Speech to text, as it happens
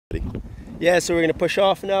Yeah, so we're gonna push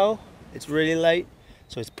off now. It's really light,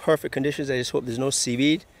 so it's perfect conditions. I just hope there's no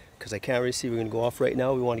seaweed, because I can't really see. We're gonna go off right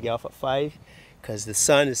now. We want to get off at 5, because the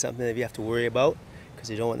sun is something that we have to worry about, because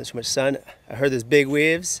you don't want too much sun. I heard there's big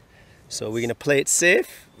waves, so we're gonna play it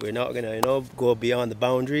safe. We're not gonna, go beyond the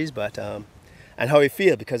boundaries, but and how we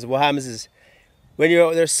feel, because what happens is when you're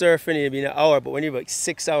out there surfing, it'll be an hour, but when you're like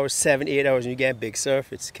 6 hours, 7, 8 hours, and you get big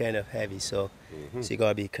surf, it's kind of heavy. So, so you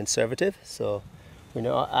gotta be conservative. So we're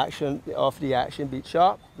now off the DeAction beach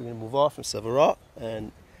shop. We're gonna move off from Silver Rock,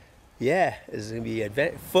 and yeah, it's gonna be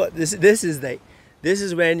this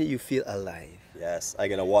is when you feel alive. Yes, I'm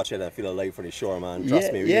gonna watch it and feel alive for the shore, man.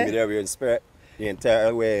 Trust me, we're gonna be there. We're in spirit the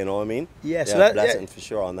entire way. You know what I mean? Yeah. So yeah, blessing for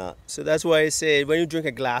sure on that. So that's why I say when you drink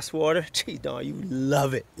a glass of water, geez, no, you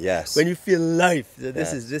love it. Yes. When you feel life,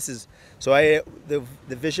 this is. So the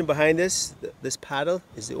vision behind this paddle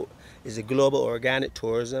is a global organic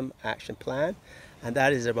tourism action plan. And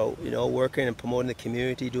that is about, working and promoting the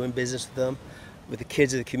community, doing business with them. With the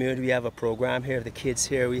kids of the community, we have a program here. The kids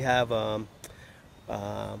here, we have from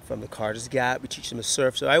the Carter's Gap, we teach them to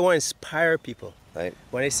surf. So I want to inspire people. Right.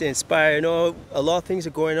 When I say inspire, a lot of things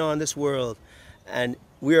are going on in this world, and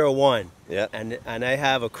we are one. Yeah. And I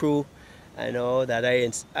have a crew, that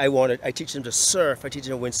I teach them to surf. I teach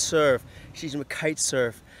them to windsurf. I teach them to kite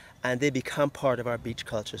surf, and they become part of our beach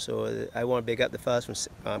culture. So I want to big up the fellas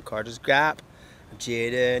from Carter's Gap.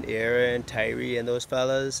 Jaden, Aaron, Tyree, and those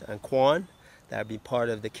fellas, and Quan, that have been part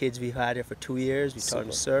of the kids we've had here for 2 years. We taught them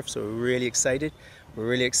to surf, so we're really excited. We're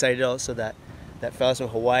really excited also that fellas from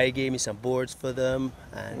Hawaii gave me some boards for them,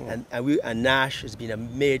 and Nash has been a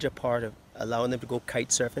major part of allowing them to go kite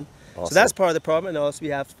surfing. Awesome. So that's part of the problem. And also we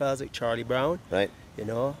have fellas like Charlie Brown. Right.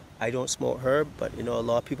 I don't smoke herb, but a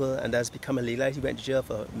lot of people, and that's become a legalized. He went to jail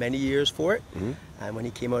for many years for it, and when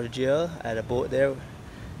he came out of jail, I had a boat there,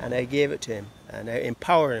 and I gave it to him. And I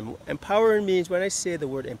empower him. Empowering means, when I say the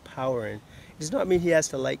word empowering, it does not mean he has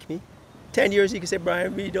to like me. 10 years he can say,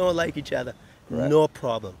 Brian, we don't like each other. Correct. No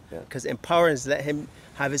problem. Because empowering is let him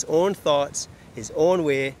have his own thoughts, his own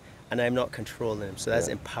way, and I'm not controlling him. So that's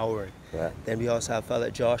empowering. Right. Then we also have a fellow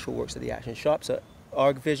Josh who works at the DeAction shop. So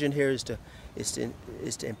our vision here is to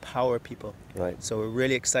empower people. Right. So we're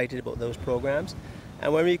really excited about those programs.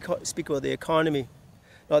 And when we speak about the economy,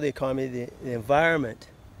 not the economy, the environment,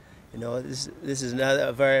 this is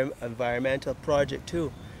another very environmental project too.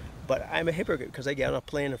 But I'm a hypocrite, because I get on a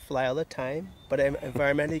plane and fly all the time, but I'm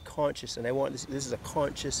environmentally conscious, and I want this is a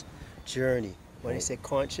conscious journey. When I say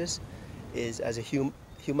conscious, is as a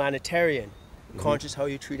humanitarian, conscious how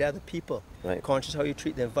you treat other people, conscious how you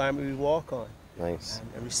treat the environment we walk on. Nice.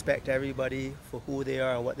 And respect everybody for who they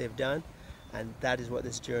are and what they've done. And that is what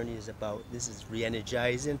this journey is about. This is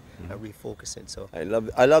re-energizing and refocusing. So I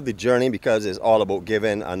love the journey, because it's all about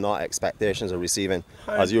giving and not expectations of receiving.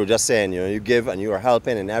 As you were just saying, you give and you are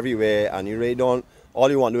helping in every way, and you really don't.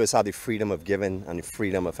 All you want to do is have the freedom of giving and the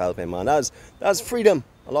freedom of helping, man. That's freedom.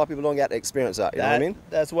 A lot of people don't get to experience that. You know what I mean?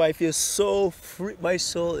 That's why I feel so free. My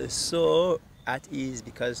soul is so at ease,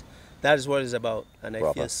 because that is what it's about, and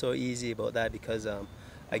I feel so easy about that, because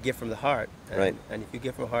I give from the heart, and if you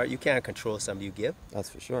give from the heart, you can't control somebody you give. That's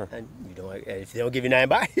for sure. And you don't. If they don't give you 9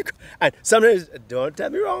 back, and sometimes, don't tell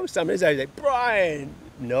me wrong, sometimes I say, Brian,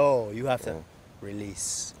 no, you have to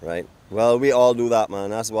release. Right. Well, we all do that, man.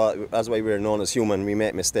 That's why we're known as human. We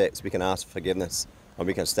make mistakes. We can ask for forgiveness, and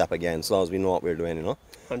we can step again, as long as we know what we're doing.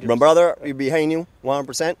 100%. My brother, we're behind you,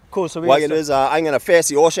 100%. Cool. So what you do is, I'm gonna face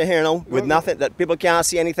the ocean here now, with nothing that people can't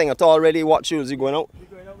see anything at all. Already. What shoes are you going out?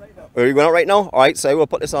 Are you going out right now? Alright, so I will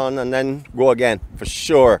put this on and then go again, for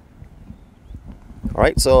sure.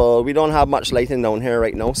 Alright, so we don't have much lighting down here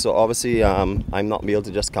right now, so obviously I'm not able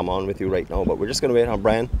to just come on with you right now, but we're just going to wait on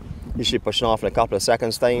Brian. He should be pushing off in a couple of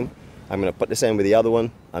seconds time. I'm going to put this in with the other one,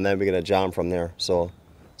 and then we're going to jam from there, so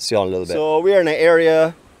see you in a little bit. So we're in an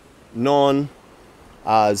area known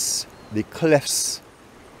as the Cliffs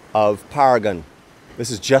of Paragon.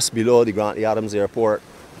 This is just below the Grantley Adams Airport.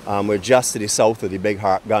 We're just to the south of the Big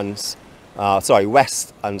Heart Guns.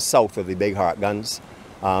 West and south of the Big Heart Guns.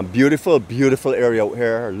 Beautiful, beautiful area out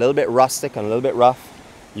here. A little bit rustic and a little bit rough.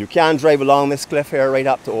 You can drive along this cliff here right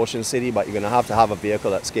up to Ocean City, but you're going to have a vehicle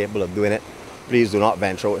that's capable of doing it. Please do not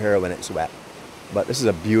venture out here when it's wet. But this is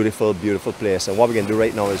a beautiful, beautiful place. And what we're going to do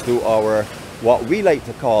right now is do what we like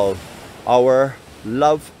to call our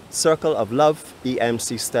Circle of Love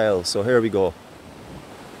EMC style. So here we go.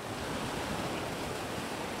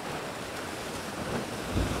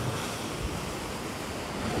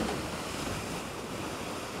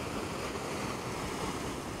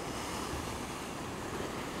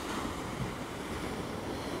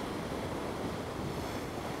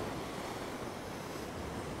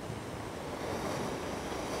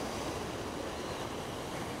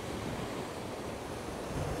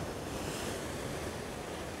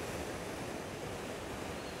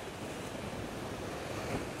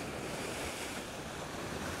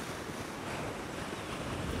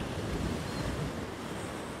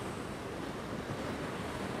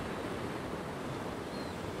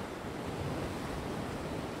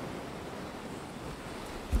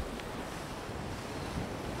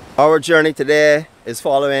 Our journey today is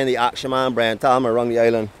following the action man Brian Talma around the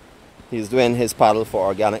island. He's doing his paddle for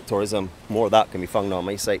organic tourism. More of that can be found on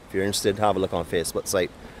my site. If you're interested, have a look on Facebook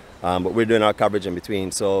site. But we're doing our coverage in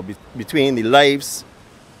between. So between the lives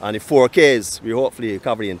and the 4Ks, we hopefully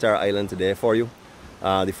cover the entire island today for you.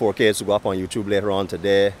 The 4Ks will go up on YouTube later on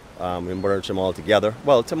today. We merge them all together.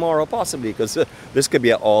 Well, tomorrow possibly, because this could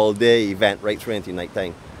be an all-day event right through into night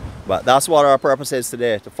time. But that's what our purpose is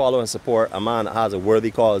today, to follow and support a man that has a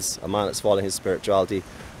worthy cause, a man that's following his spirituality,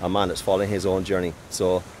 a man that's following his own journey.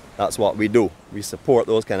 So that's what we do. We support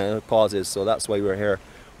those kind of causes, so that's why we're here.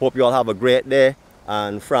 Hope you all have a great day.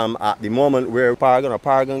 And from at the moment we're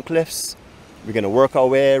Paragon Cliffs. We're going to work our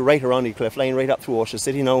way right around the cliff line, right up through Ocean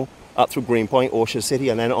City now, up through Greenpoint, Ocean City,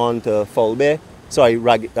 and then on to Foul Bay. Sorry,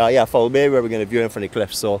 Foul Bay, where we're going to view in from the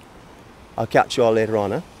cliffs. So I'll catch you all later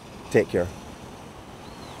on. Take care.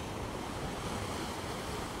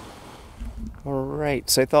 Alright,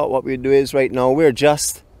 so I thought what we'd do is right now we're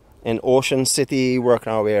just in Ocean City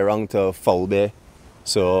working our way around to Foul Bay.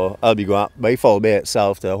 So I'll be going up by Foul Bay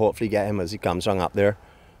itself to hopefully get him as he comes around up there.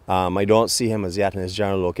 I don't see him as yet in his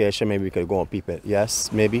general location. Maybe we could go and peep it.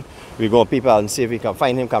 Yes, maybe. We'll go and peep it and see if we can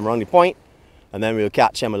find him, come around the point. And then we'll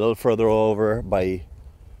catch him a little further over by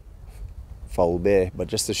Foul Bay. But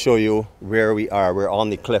just to show you where we are, we're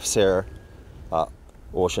on the cliffs here at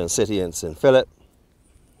Ocean City in St. Philip.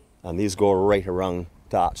 And these go right around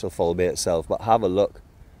to actual Foul Bay itself. But have a look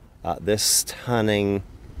at this stunning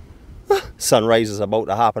sunrise is about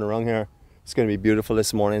to happen around here. It's going to be beautiful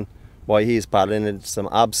this morning. Boy, he's paddling in some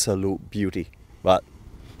absolute beauty. But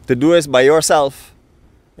to do this by yourself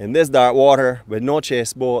in this dark water with no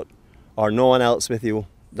chase boat or no one else with you,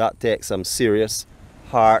 that takes some serious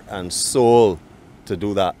heart and soul to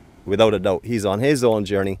do that, without a doubt. He's on his own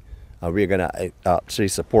journey, and we're going to actually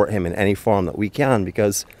support him in any form that we can,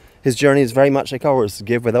 because his journey is very much like ours,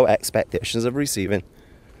 give without expectations of receiving.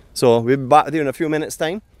 So we'll be back with you in a few minutes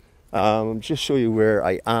time. Just show you where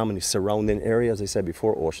I am in the surrounding area. As I said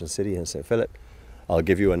before, Ocean City and St. Philip. I'll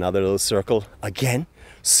give you another little circle. Again,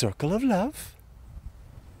 circle of love.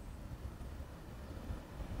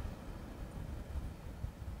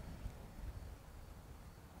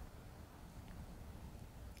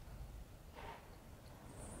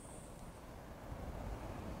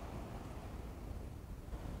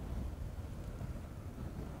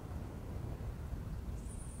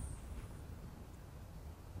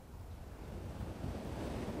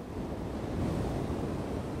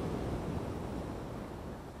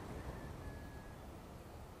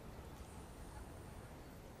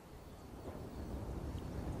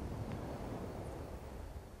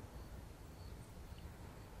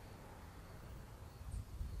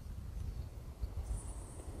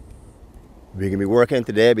 We're going to be working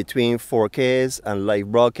today between 4Ks and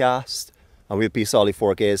live broadcast, and we'll piece all the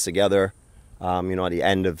 4Ks together, you know, at the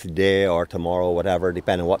end of the day or tomorrow, whatever,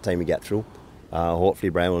 depending on what time we get through.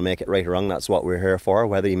 Hopefully Brian will make it right around. That's what we're here for.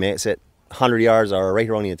 Whether he makes it 100 yards or right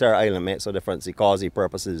around the entire island makes no difference. The cause, the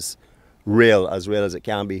purpose is real as it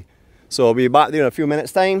can be. So we'll be back there in a few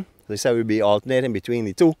minutes time. As I said, we'll be alternating between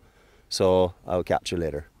the two. So I'll catch you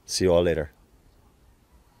later. See you all later.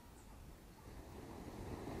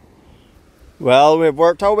 Well, we've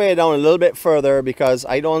worked our way down a little bit further because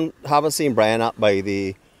I haven't seen Brian up by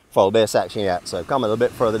the Foul Bay section yet. So I've come a little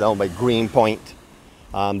bit further down by Greenpoint.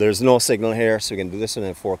 There's no signal here, so we can do this one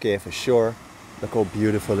in 4K for sure. Look how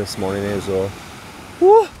beautiful this morning is, though.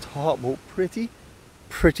 Woo, talk about pretty.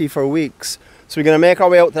 Pretty for weeks. So we're going to make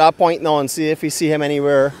our way out to that point now and see if we see him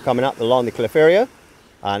anywhere coming up along the cliff area.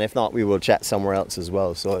 And if not, we will check somewhere else as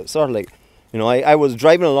well. So it's sort of like, you know, I was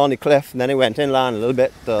driving along the cliff and then I went inland a little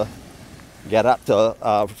bit to get up to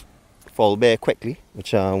Foul Bay quickly,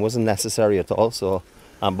 which wasn't necessary at all. So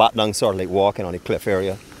I'm back down sort of like walking on the cliff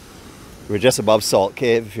area. We're just above Salt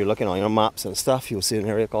Cave. If you're looking on your maps and stuff, you'll see an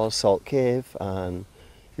area called Salt Cave, and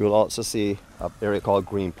you will also see an area called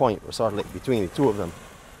Greenpoint. We're sort of like between the two of them.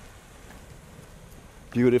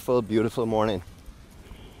 Beautiful, beautiful morning.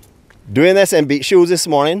 Doing this in beach shoes this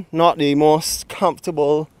morning, not the most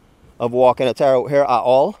comfortable of walking a tear out here at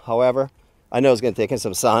all. However, I know it's going to take in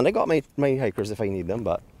some sand. I got my hikers if I need them,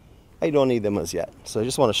 but I don't need them as yet. So I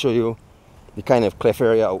just want to show you the kind of cliff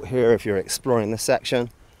area out here if you're exploring this section.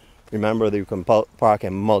 Remember that you can park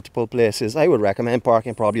in multiple places. I would recommend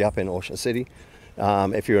parking probably up in Ocean City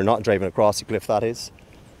if you're not driving across the cliff, that is.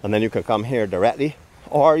 And then you can come here directly,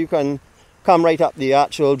 or you can come right up the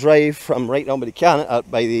actual drive from right down by the cannon,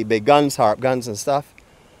 by the big guns, harp guns and stuff,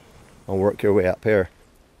 and work your way up here.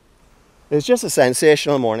 It's just a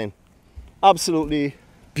sensational morning. Absolutely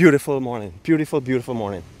beautiful morning. Beautiful, beautiful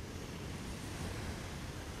morning.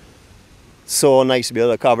 So nice to be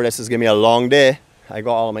able to cover this. It's gonna be a long day. I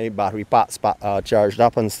got all my battery packs charged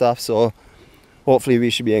up and stuff, so hopefully we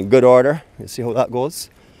should be in good order. We'll see how that goes.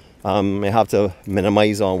 May have to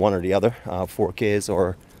minimize on one or the other, 4Ks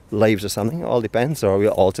or lives or something. It all depends, or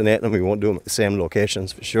we'll alternate and we won't do them at the same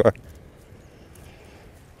locations for sure.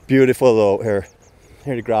 Beautiful though out here.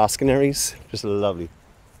 Here are the grass canaries, just lovely.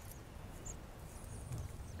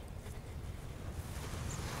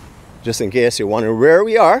 Just in case you're wondering where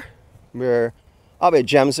we are, we're up at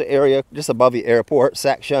Gems area, just above the airport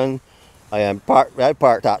section. I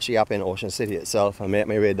parked actually up in Ocean City itself. I made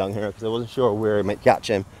my way down here because I wasn't sure where I might catch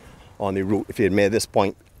him on the route, if he had made this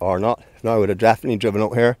point or not. If not, I would have definitely driven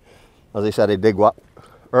out here. As I said, I did go up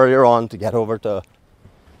earlier on to get over to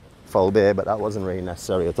Palmetto Bay, but that wasn't really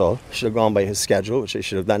necessary at all. Should have gone by his schedule, which I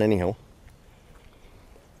should have done anyhow.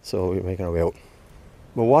 So we're making our way out.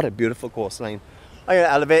 But what a beautiful coastline. I'm going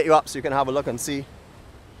to elevate you up so you can have a look and see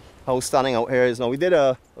how stunning out here is. Now, we did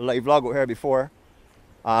a live vlog out here before,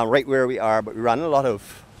 right where we are, but we ran a lot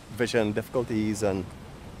of vision difficulties and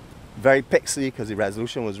very pixely because the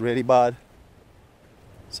resolution was really bad.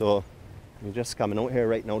 So we're just coming out here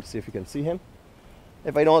right now to see if we can see him.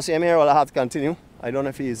 If I don't see him here, well, I'll have to continue. I don't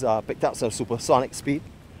know if he's picked up some supersonic speed,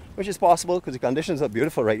 which is possible because the conditions are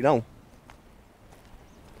beautiful right now.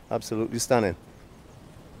 Absolutely stunning.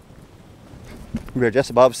 We're just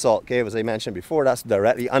above Salt Cave, as I mentioned before. That's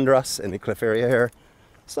directly under us in the cliff area here.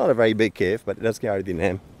 It's not a very big cave, but it does carry the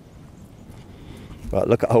name. But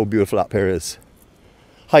look at how beautiful up here is.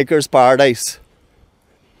 Hiker's paradise.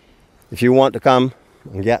 If you want to come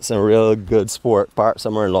and get some real good sport, park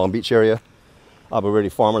somewhere in Long Beach area. Up a really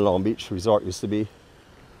former Long Beach resort used to be.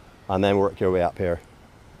 And then work your way up here.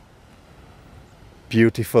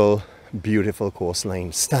 Beautiful, beautiful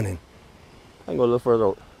coastline. Stunning. I can go a little further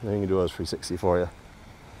out. I think I can do a 360 for you.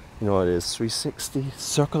 You know what it is, 360,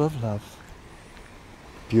 circle of love.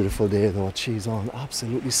 Beautiful day though, cheese on,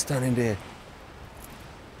 absolutely stunning day.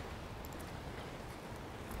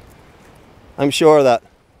 I'm sure that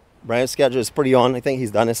Brian's schedule is pretty on. I think he's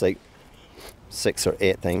done this like 6 or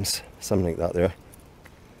 8 times, something like that there.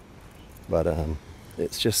 But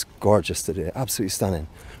it's just gorgeous today, absolutely stunning.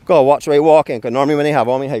 Gotta watch where I walk in, because normally when I have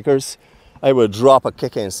all my hikers, I would drop a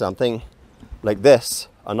kick in something like this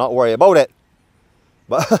and not worry about it.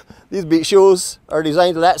 But these beach shoes are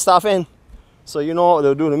designed to let stuff in. So you know what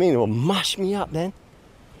they'll do to me, they'll mash me up then,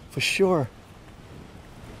 for sure.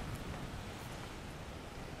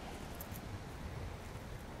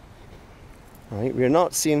 Right, we're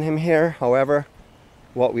not seeing him here, however,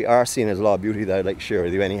 what we are seeing is a lot of beauty that I'd like to share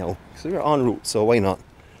with you anyhow. So we're en route, so why not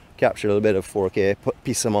capture a little bit of 4K,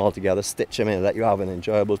 piece them all together, stitch them in, let you have an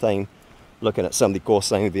enjoyable time looking at some of the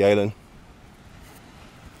coastline of the island.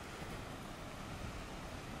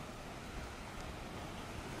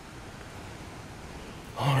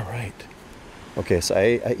 Alright, okay, so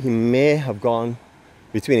he may have gone,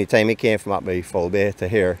 between the time he came from up by Palmetto Bay to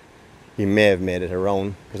here, he may have made it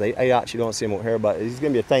around, because I actually don't see him out here, but he's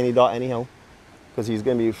going to be a tiny dot anyhow, because he's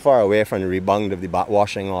going to be far away from the rebound of the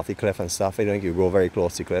washing off the cliff and stuff. I don't think he'll go very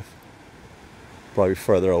close to the cliff, probably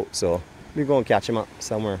further out, so we're going to catch him up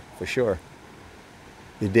somewhere for sure.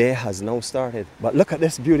 The day has now started, but look at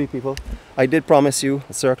this beauty, people. I did promise you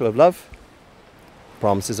a circle of love.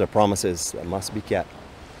 Promises are promises that must be kept.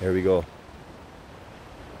 Here we go.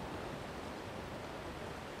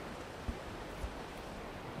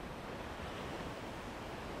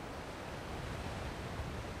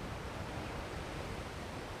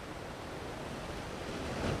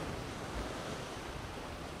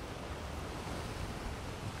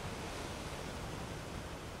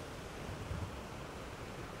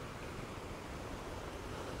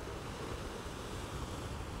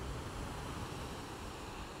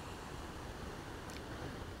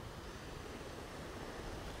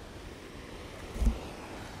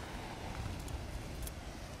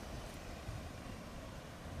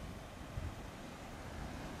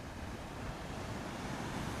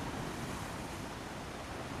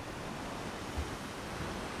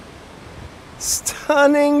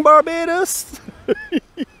 Stunning Barbados.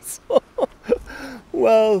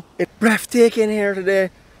 Well, it's breathtaking here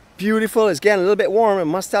today. Beautiful. It's getting a little bit warm. I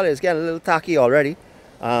must tell you, it's getting a little tacky already.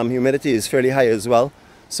 Humidity is fairly high as well.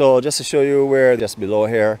 So just to show you where just below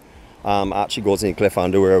here actually goes in the cliff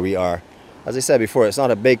under where we are. As I said before, it's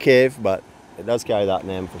not a big cave, but it does carry that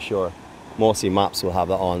name for sure. Mostly maps will have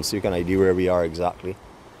that on, so you can ID where we are exactly.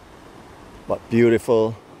 But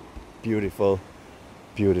beautiful, beautiful,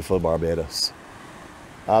 beautiful Barbados.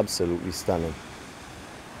 Absolutely stunning.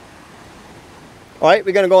 Alright,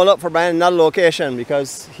 we're going to go look for Brian another location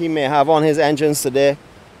because he may have on his engines today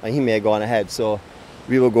and he may go on ahead. So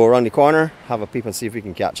we will go around the corner, have a peep and see if we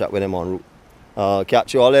can catch up with him en route.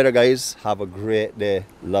 Catch you all later, guys. Have a great day.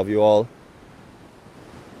 Love you all.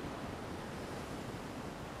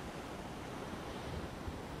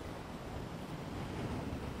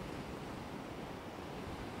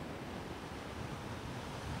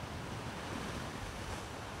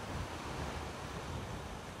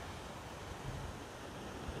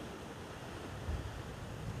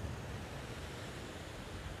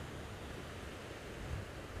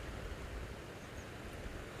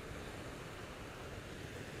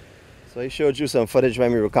 So I showed you some footage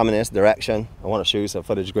when we were coming in this direction. I want to show you some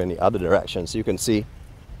footage going the other direction so you can see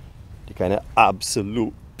the kind of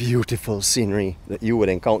absolute beautiful scenery that you would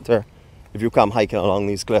encounter if you come hiking along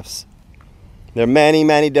these cliffs. There are many,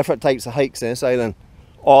 many different types of hikes in this island.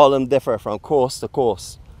 All of them differ from coast to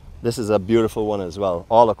coast. This is a beautiful one as well.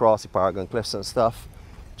 All across the Paragon Cliffs and stuff.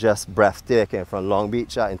 Just breathtaking from Long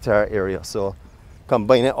Beach, that entire area. So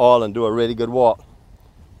combine it all and do a really good walk.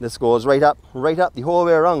 This goes right up the whole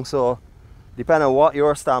way around. So depending on what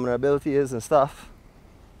your stamina ability is and stuff,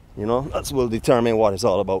 you know, that will determine what it's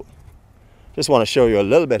all about. Just want to show you a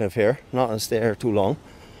little bit of here. Not going to stay here too long,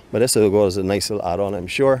 but this will go as a nice little add-on, I'm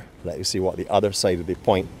sure. Let you see what the other side of the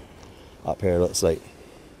point up here looks like.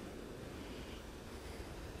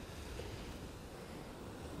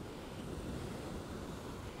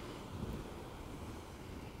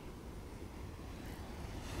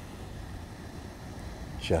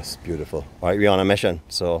 Just beautiful. All right, we're on a mission,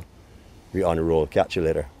 so we're on the road. Catch you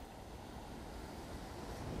later.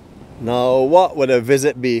 Now, what would a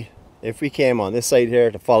visit be if we came on this side here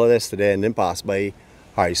to follow this today and then pass by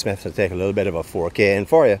Harrismith to take a little bit of a 4K in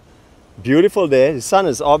for you? Beautiful day. The sun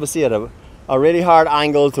is obviously at a really hard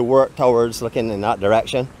angle to work towards, looking in that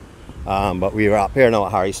direction. But we are up here now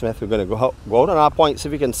at Harrismith. We're going to go out on our point so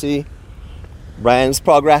we can see Brian's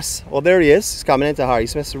progress. Well, there he is. He's coming into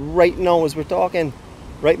Harrismith right now as we're talking.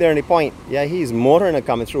 Right there in the point. Yeah, he's motoring and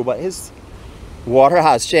coming through, but his water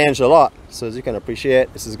has changed a lot. So as you can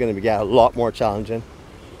appreciate, this is going to get a lot more challenging,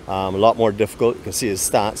 a lot more difficult. You can see his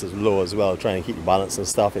stance is low as well, trying to keep the balance and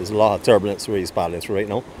stuff. There's a lot of turbulence where he's paddling through right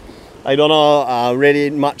now. I don't know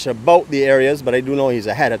really much about the areas, but I do know he's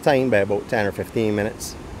ahead of time by about 10 or 15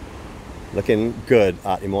 minutes. Looking good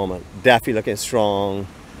at the moment. Definitely looking strong,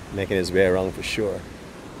 making his way around for sure.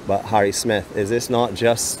 But Harrismith, is this not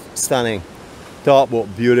just stunning? Talk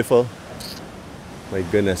about beautiful. My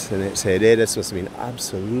goodness, in its heyday, this must have been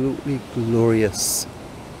absolutely glorious.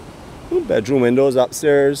 Ooh, bedroom windows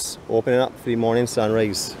upstairs, opening up for the morning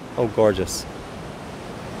sunrise. How gorgeous.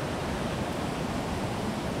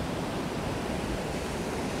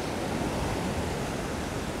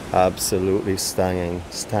 Absolutely stunning,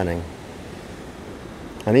 stunning.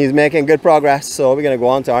 And he's making good progress, so we're going to go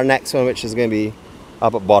on to our next one, which is going to be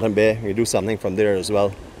up at Bottom Bay. We do something from there as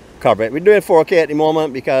well. Cover it. We're doing 4K at the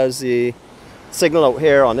moment because the signal out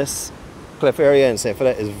here on this cliff area in St.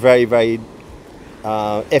 Philip is very, very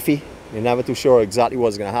iffy. You're never too sure exactly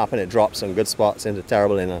what's going to happen. It drops in good spots into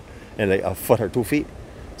terrible in like a foot or 2 feet.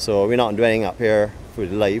 So we're not doing anything up here for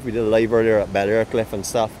the live. We did a live earlier at Bel Air Cliff and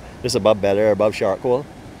stuff, just above Bel Air, above Shark Hole.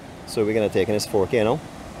 So we're going to take in this 4K now.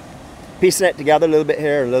 Piecing it together a little bit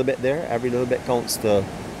here, a little bit there. Every little bit counts to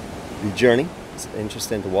the journey. It's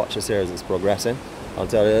interesting to watch this here as it's progressing. I'll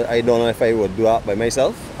tell you, I don't know if I would do that by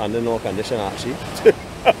myself under no condition actually.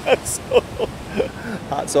 So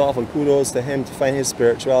hats off and kudos to him to find his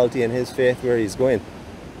spirituality and his faith where he's going.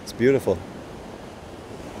 It's beautiful.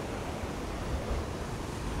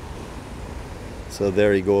 So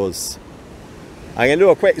there he goes. I'm going to do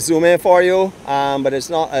a quick zoom in for you, but it's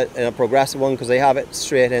not a progressive one because I have it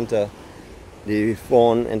straight into the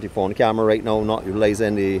phone camera right now, not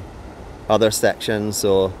utilizing the other section.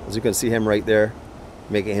 So as you can see him right there,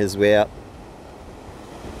 making his way up,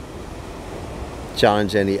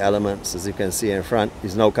 challenging the elements. As you can see in front,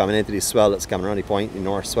 he's now coming into the swell that's coming around the point, the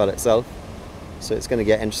north swell itself. So it's going to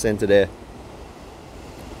get interesting today.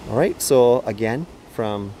 Alright, so again,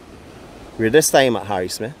 we're this time at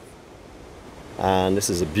Harrismith, and this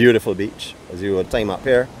is a beautiful beach. As you would time up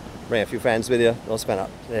here, bring a few friends with you. Don't spend up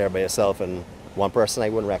there by yourself and one person. I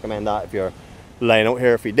wouldn't recommend that if you're lying out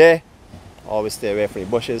here every day. Always stay away from the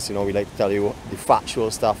bushes. You know, we like to tell you the factual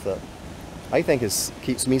stuff that I think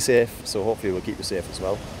keeps me safe, so hopefully it will keep you safe as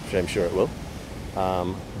well, which I'm sure it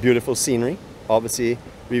will. Beautiful scenery. Obviously,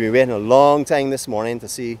 we've been waiting a long time this morning to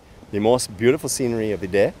see the most beautiful scenery of the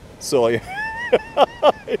day. So you're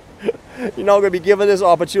not going to be given this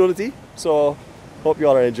opportunity. So hope you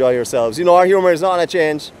all enjoy yourselves. You know, our humor is not going to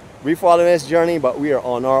change. We follow this journey, but we are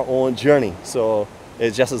on our own journey. So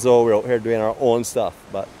it's just as though we're out here doing our own stuff.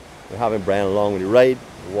 But we're having Brian along with the ride.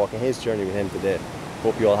 We're walking his journey with him today.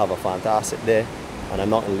 Hope you all have a fantastic day. And I'm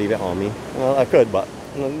not going to leave it on me. Well, I could, but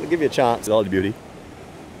I'll give you a chance. All the beauty.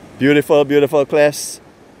 Beautiful, beautiful cliffs.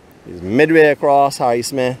 He's midway across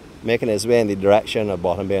Harrismith, making his way in the direction of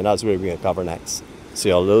Bottom Bay, and that's where we're going to cover next. See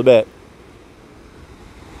you all a little bit.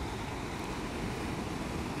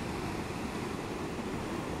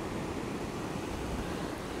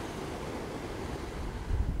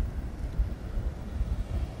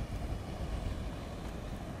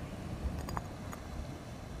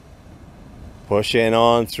 Pushing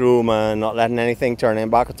on through, man, not letting anything turn in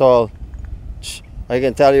back at all. I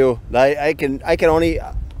can tell you, I can only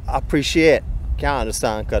appreciate, can't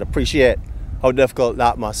understand, could appreciate how difficult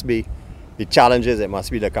that must be. The challenges it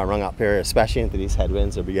must be to come run up here, especially into these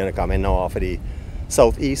headwinds that are beginning to come in now off of the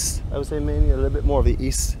southeast. I would say maybe a little bit more of the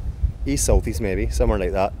east southeast, maybe somewhere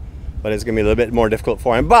like that. But it's gonna be a little bit more difficult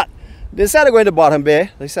for him. But instead of going to Bottom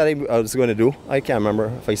Bay, they said I was going to do. I can't remember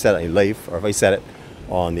if I said it live or if I said it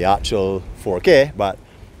on the actual 4K, but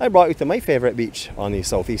I brought you to my favorite beach on the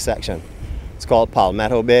southeast section. It's called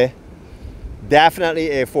Palmetto Bay. Definitely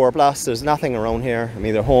a 4+. There's nothing around here. I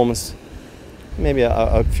mean, their homes maybe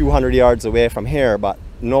a few hundred yards away from here, but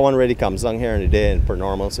no one really comes down here in the day and per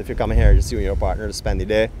normal. So if you're coming here just you and your partner to spend the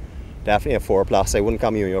day, definitely a 4+. I wouldn't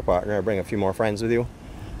come you and your partner. I'd bring a few more friends with you.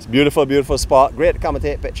 It's a beautiful, beautiful spot. Great to come and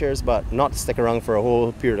take pictures, but not to stick around for a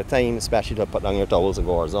whole period of time, especially to put down your towels and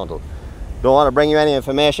go horizontal. Don't want to bring you any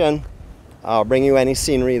information. I'll bring you any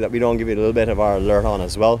scenery that we don't give you a little bit of our alert on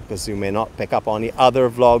as well, because you may not pick up on the other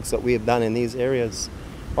vlogs that we have done in these areas.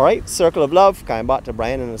 Alright, circle of love. Coming back to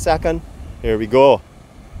Brian in a second. Here we go.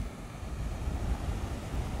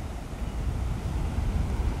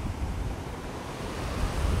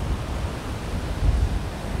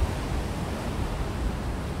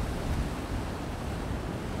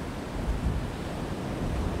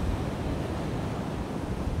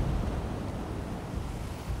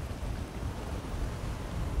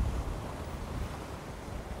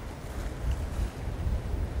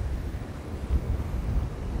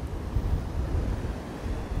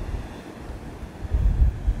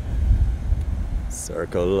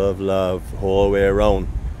 Circle of love whole way around.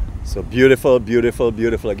 So beautiful, beautiful,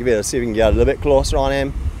 beautiful. I'll give you a see if we can get a little bit closer on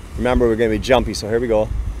him. Remember, we're going to be jumpy, so here we go.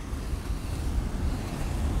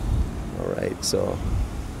 Alright, so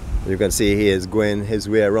you can see he is going his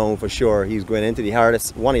way around for sure. He's going into the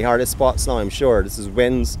hardest, one of the hardest spots now, I'm sure. This is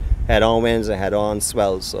winds, head-on winds and head-on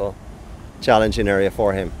swells, so challenging area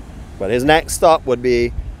for him. But his next stop would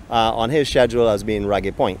be on his schedule as being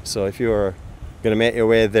Ragged Point. So if you're going to make your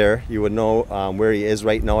way there, you would know where he is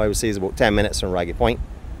right now. I would say he's about 10 minutes from Ragged Point,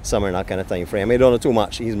 somewhere in that kind of time frame. I don't know too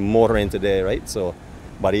much. He's motoring today, right? So,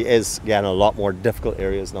 but he is getting a lot more difficult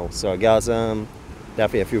areas now. So Sargassum,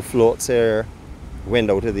 definitely a few floats here. Wind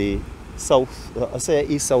out to the south, I say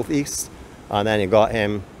east southeast, and then you got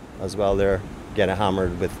him as well there getting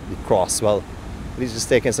hammered with the cross swell. But he's just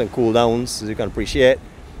taking some cool downs, as you can appreciate.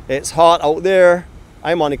 It's hot out there.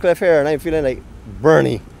 I'm on the cliff here and I'm feeling like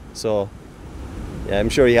Bernie. So yeah, I'm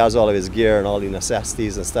sure he has all of his gear and all the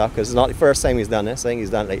necessities and stuff, because it's not the first time he's done this. I think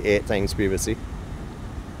he's done it like 8 times previously.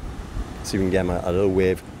 See if we can get him a little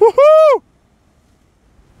wave. Woohoo!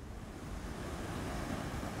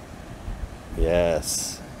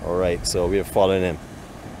 Yes. Alright, so we're following him.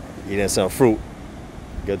 Eating some fruit.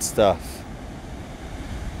 Good stuff.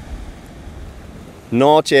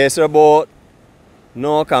 No chaser boat.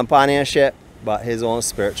 No companionship, but his own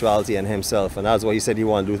spirituality and himself. And that's what he said he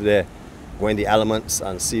wanted to do today. Go in the elements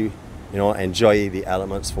and see, you know, enjoy the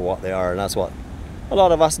elements for what they are. And that's what a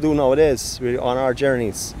lot of us do nowadays. We're on our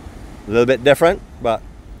journeys. A little bit different, but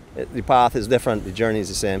the path is different. The journey is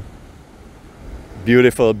the same.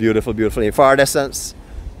 Beautiful, beautiful, beautiful. In far distance,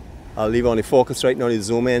 I'll leave on the focus right now to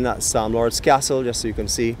zoom in at Sam Lord's Castle, just so you can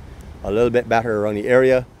see a little bit better around the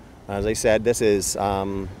area. As I said, this is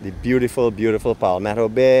the beautiful, beautiful Palmetto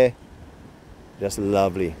Bay. Just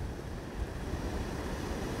lovely.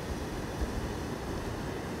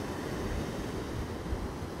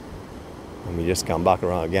 And we just come back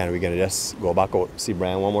around again. We're going to just go back out, see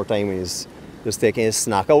Brian one more time. He's just taking his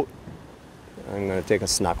snack out. I'm going to take a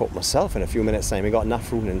snack out myself in a few minutes time. We got enough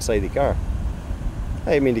food inside the car.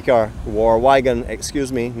 I mean the car. War wagon,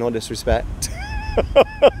 excuse me, no disrespect.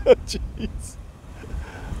 Jeez.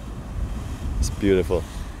 It's beautiful.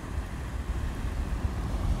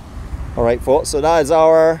 Alright folks, so that is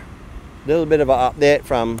our little bit of an update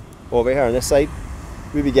from over here on this side.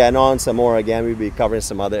 We'll be getting on some more again. We'll be covering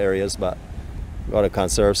some other areas, but we've got to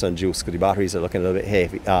conserve some juice because the batteries are looking a little bit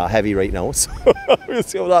heavy right now. So we'll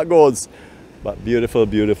see how that goes. But beautiful,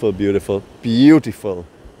 beautiful, beautiful, beautiful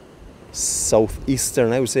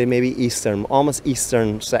southeastern, I would say maybe eastern, almost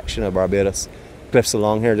eastern section of Barbados. cliffs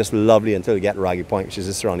along here, just lovely until you get Raggy Point, which is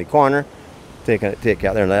just around the corner. Take you out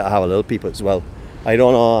there and have a little peep as well. I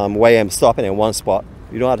don't know why I'm stopping in one spot.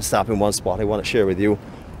 You don't have to stop in one spot. I want to share with you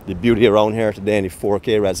the beauty around here today in the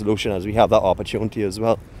 4K resolution as we have that opportunity as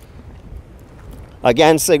well.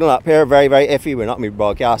 Again, signal up here, very, very iffy. We're not going to be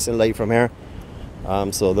broadcasting live from here.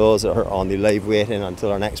 So those that are on the live waiting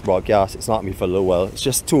until our next broadcast, it's not me for a little while. It's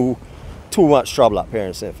just too much trouble up here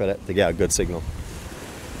in St. Philip to get a good signal.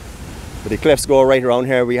 But the cliffs go right around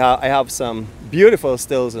here. I have some beautiful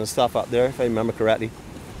stills and stuff up there, if I remember correctly.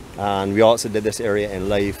 And we also did this area in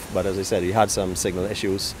live, but as I said, we had some signal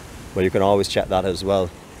issues, but you can always check that as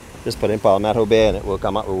well. Just put in Palmetto Bay and it will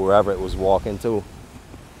come up with wherever it was walking to.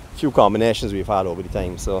 A few combinations we've had over the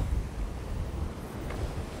time, so.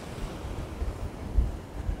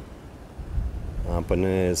 Putting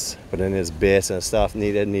in his base and stuff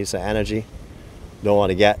needs some energy. Don't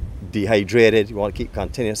want to get dehydrated. You want to keep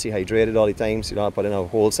continuously hydrated all the time, so you don't have to put in a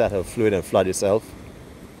whole set of fluid and flood yourself.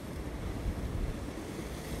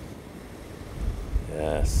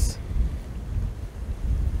 Yes.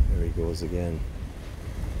 There he goes again.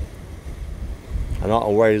 I'm not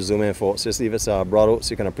worried to zoom in, folks. Just leave us broad out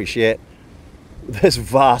so you can appreciate this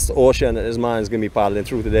vast ocean that this man is going to be paddling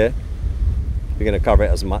through today. We're going to cover it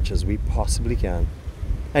as much as we possibly can.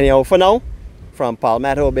 Anyhow, for now, from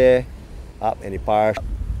Palmetto Bay up in the parish,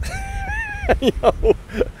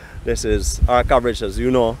 this is our coverage, as you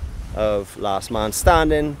know, of Last Man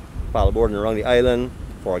Standing, paddleboarding around the island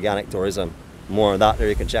for organic tourism. More on that there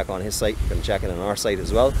you can check on his site. You can check it on our site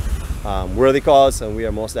as well. Worthy cause, and we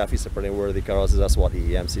are most definitely supporting worthy causes. That's what the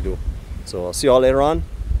EMC do. So I'll see you all later on,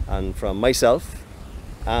 and from myself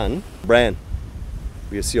and Brian,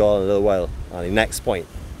 we'll see you all in a little while on the next point.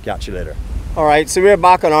 Catch you later. Alright, so we're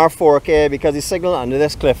back on our 4K because the signal under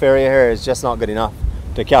this cliff area here is just not good enough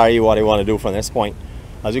to carry what I want to do from this point.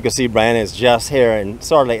 As you can see, Brian is just here and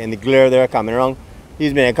sort of like in the glare there coming around.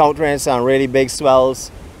 He's been encountering some really big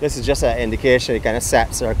swells. This is just an indication of the kind of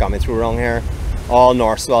sets that are coming through around here. All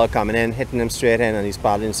north swell coming in, hitting him straight in, and he's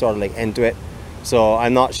paddling sort of like into it. So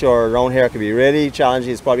I'm not sure, around here could be really challenging.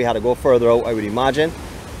 He's probably had to go further out, I would imagine.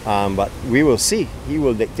 But we will see. He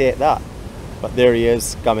will dictate that. But there he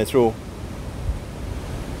is coming through.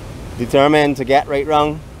 Determined to get right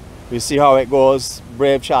round. We'll see how it goes.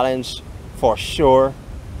 Brave challenge for sure.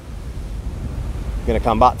 I'm going to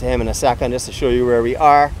come back to him in a second just to show you where we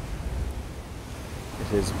are.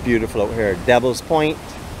 It is beautiful out here. Devil's Point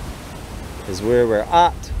is where we're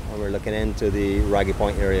at, and we're looking into the Raggy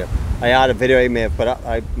Point area. I had a video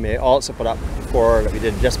I may also put up before that we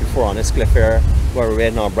did just before on this cliff area where we're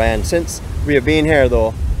waiting on Brian. Since we have been here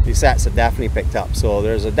though, the sets have definitely picked up. So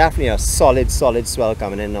there's definitely a solid swell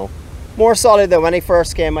coming in now. More solid than when I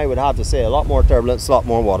first came, I would have to say. A lot more turbulence, a lot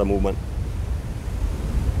more water movement.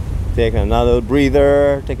 Taking another little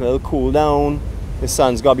breather, taking a little cool down. The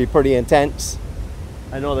sun's got to be pretty intense.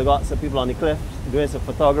 I know they got some people on the cliff doing some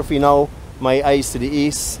photography now. My eyes to the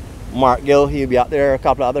east. Mark Gill, he'll be out there. A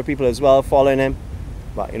couple of other people as well following him.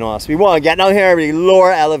 But you know, so we want to get down here with the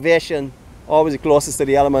lower elevation, always the closest to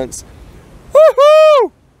the elements.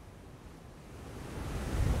 Woohoo!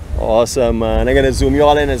 Awesome, man. I'm going to zoom you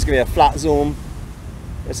all in. It's going to be a flat zoom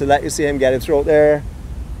just to let you see him getting through out there.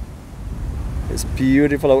 It's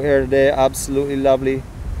beautiful out here today. Absolutely lovely.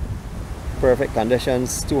 Perfect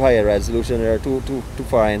conditions. Too high a resolution there. Too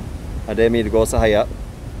far in. I didn't mean to go so high up.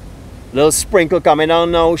 Little sprinkle coming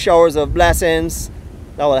down now. Showers of blessings.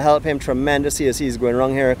 That will help him tremendously as he's going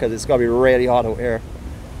around here because it's going to be really hot out here.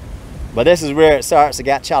 But this is where it starts to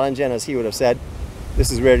get challenging, as he would have said.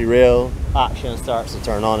 This is where the real action starts to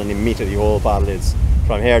turn on and the meat of the whole paddle is.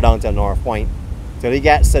 From here down to North Point. Till he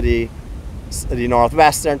gets to the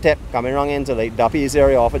northwestern tip, coming around into like Duffy's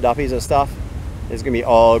area, off of Duffy's and stuff. It's going to be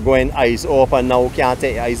all going eyes open now. Can't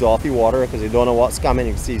take your eyes off the water because you don't know what's coming.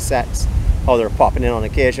 You can see sets, how they're popping in on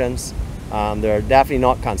occasions. They're definitely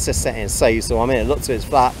not consistent in size. So I mean, it looks like it's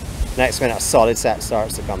flat. Next minute, a solid set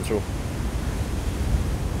starts to come through.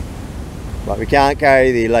 But we can't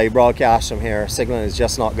carry the live broadcast from here. Signaling is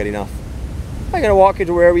just not good enough. I'm going to walk you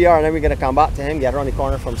to where we are and then we're going to come back to him, get around the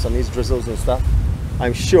corner from some of these drizzles and stuff.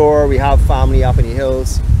 I'm sure we have family up in the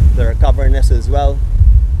hills that are covering this as well.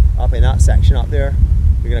 Up in that section up there.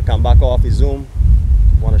 We're going to come back off the zoom.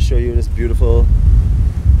 I want to show you this beautiful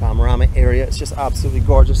panoramic area. It's just absolutely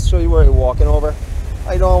gorgeous. Show you where we're walking over.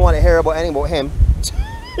 I don't want to hear about anything about him.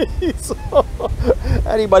 So,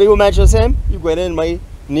 anybody who mentions him, you go in my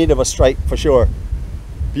need of a strike for sure.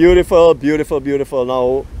 Beautiful, beautiful, beautiful.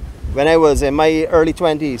 Now, when I was in my early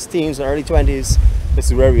 20s, teens and early 20s, this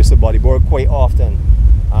is where we used to bodyboard quite often.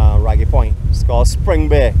 Raggy Point. It's called Spring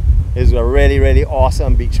Bay. It's a really, really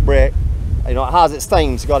awesome beach break. you know, it has its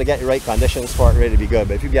times. You got to get the right conditions for it really to be good.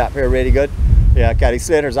 But if you get up here really good, yeah, Kelly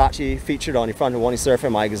Slater's actually featured on the front of one of the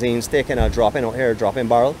surfing magazines, taking a drop-in out here, a drop-in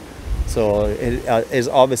barrel. So it is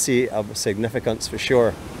obviously of significance for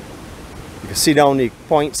sure. You can see down the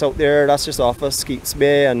points out there, that's just off of Skeets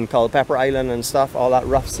Bay and Culpepper Island and stuff, all that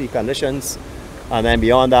rough sea conditions. And then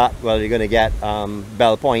beyond that, well, you're going to get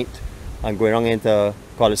Bell Point and going on into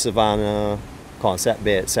College Savannah, Concept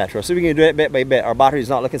Bay, etc. So we can do it bit by bit. Our battery's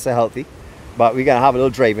not looking so healthy, but we're going to have a little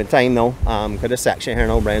driving time now, because this section here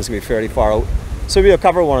now, Brian's going to be fairly far out. So we'll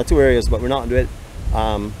cover one or two areas, but we're not going to do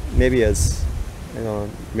it maybe as, you know,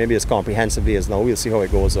 maybe as comprehensively as now. We'll see how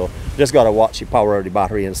it goes though. Just got to watch the power of the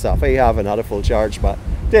battery and stuff. I have another full charge, but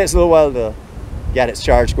it takes a little while to get its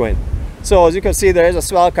charge going. So as you can see, there is a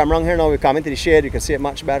swell come around here now. We come into the shade, you can see it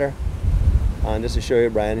much better. And just to show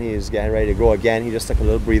you, Brian, he's getting ready to go again. He just took a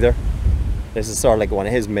little breather. This is sort of like one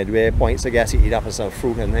of his midway points, I guess. He eat up some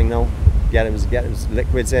fruit and thing now. Get his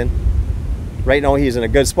liquids in. Right now he's in a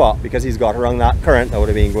good spot because he's got around that current that would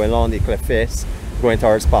have been going along the cliff face, going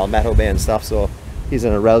towards Palmetto Bay and stuff. So he's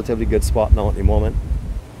in a relatively good spot now at the moment.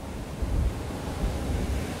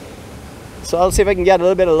 So I'll see if I can get a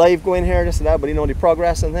little bit of live going here, just to let everybody know the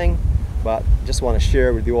progress and thing. But just want to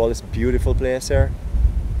share with you all this beautiful place here.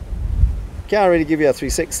 Can't really give you a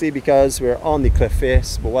 360 because we're on the cliff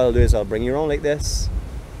face, but what I'll do is I'll bring you around like this,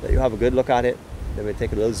 let you have a good look at it, then we'll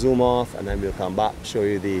take a little zoom off, and then we'll come back and show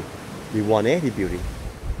you the 180 beauty.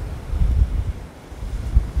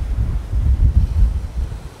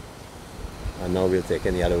 And now we'll take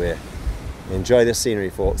in the other way. Enjoy the scenery,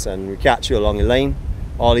 folks, and we'll catch you along the line.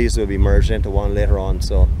 All these will be merged into one later on,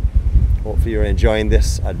 so hopefully you're enjoying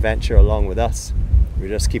this adventure along with us. We're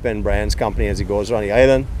just keeping Brian's company as he goes around the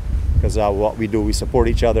island, because what we do, we support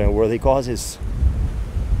each other in worthy causes.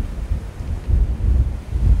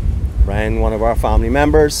 Brian, one of our family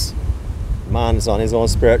members, the man is on his own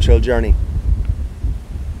spiritual journey.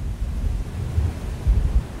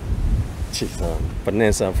 Jeez, putting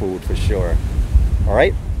in some food for sure. All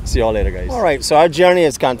right, see you all later, guys. All right, so our journey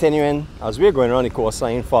is continuing as we're going around the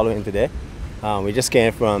coastline following today. We just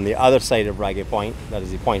came from the other side of Ragged Point, that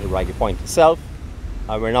is the point of Ragged Point itself.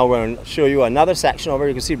 We're now going to show you another section over.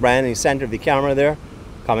 You can see Brian in the center of the camera there,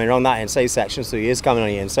 coming around that inside section. So he is coming on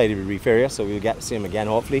the inside of the reef area, so we'll get to see him again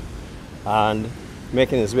hopefully. And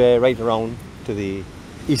making his way right around to the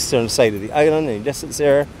eastern side of the island in the distance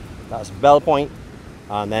there. That's Bell Point.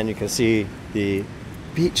 And then you can see the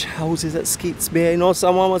beach houses at Skeets Bay. You know,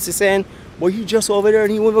 someone was saying, well, you just over there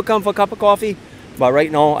and you wouldn't come for a cup of coffee. But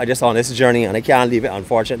right now, I just on this journey and I can't leave it,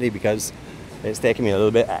 unfortunately, because it's taking me a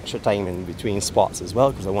little bit extra time in between spots as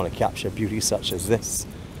well, because I want to capture beauty such as this.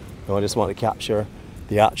 I just want to capture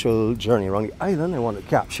the actual journey around the island. I want to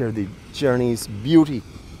capture the journey's beauty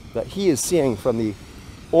that he is seeing from the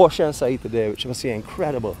ocean side today, which must be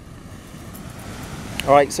incredible.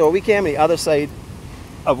 All right, so we came the other side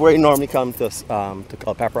of where you normally come to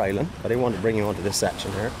Culpepper Island, but I want to bring you onto this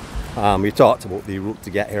section here. We talked about the route to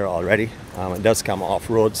get here already. It does come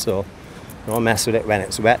off-road, so don't mess with it when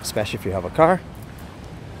it's wet, especially if you have a car.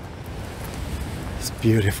 It's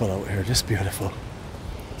beautiful out here, just beautiful.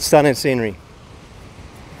 Stunning scenery.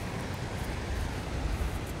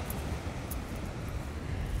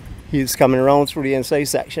 He's coming around through the inside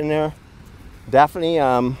section there. Definitely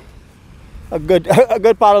a good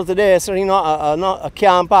paddle today. Certainly not a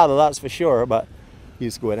calm paddle, that's for sure, but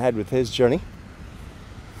he's going ahead with his journey.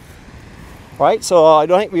 Alright, so I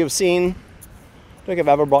don't think I've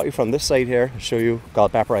ever brought you from this side here to show you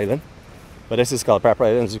Culpepper Island. But this is Culpepper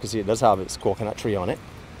Island. As you can see, it does have its coconut tree on it.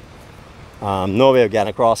 No way of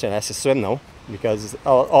getting across unless you swim now, because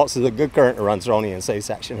also the good current runs around the inside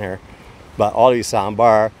section here. But all the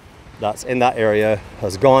sandbar that's in that area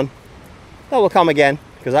has gone. That will come again,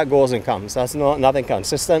 because that goes and comes. That's nothing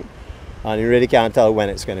consistent, and you really can't tell when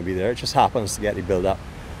it's going to be there. It just happens to get the build up.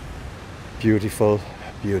 Beautiful,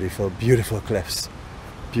 beautiful, beautiful cliffs.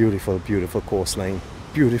 Beautiful, beautiful coastline.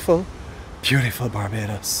 Beautiful, beautiful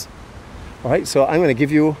Barbados. Alright, so I'm going to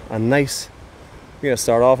give you a nice, we're going to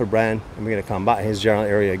start off with Brian, and we're going to come back to his general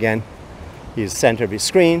area again. He's center of the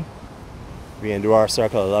screen. We're going to do our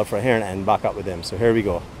circle of love for here and end back up with him. So here we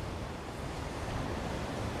go.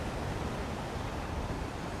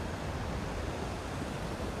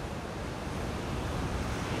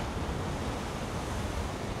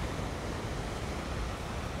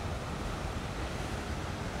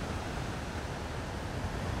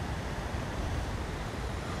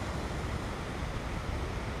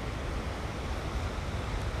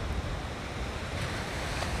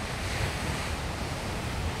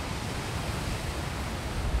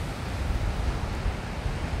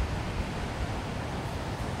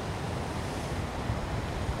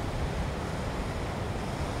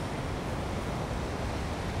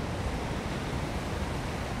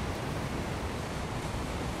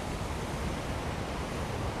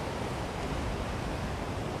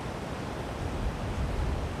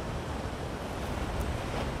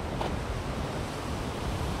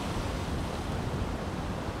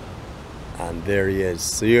 And there he is.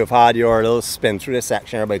 So you have had your little spin through this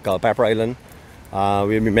section here by Culpepper Island. We'll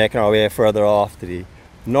be making our way further off to the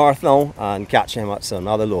north now and catching him at some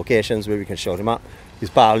other locations where we can show him up. He's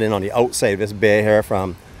paddling on the outside of this bay here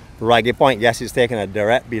from Ragged Point. Yes, he's taking a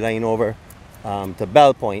direct beeline over to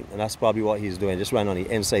Bell Point, and that's probably what he's doing, just running on the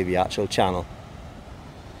inside of the actual channel.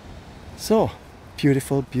 So,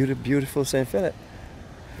 beautiful, beautiful, beautiful St. Philip.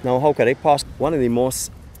 Now, how could I pass one of the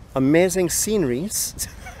most amazing sceneries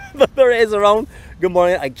that there is around? Good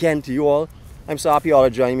morning again to you all. I'm so happy you all are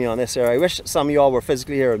joining me on this area. I wish some of you all were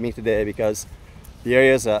physically here with me today, because the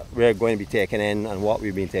areas that we're going to be taking in and what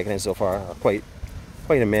we've been taking in so far are quite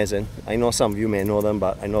amazing. I know some of you may know them,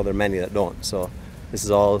 but I know there are many that don't. So this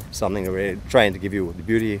is all something that we're trying to give you, the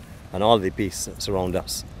beauty and all the peace that surround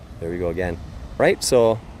us. There we go again. Right,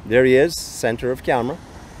 so there he is, center of camera.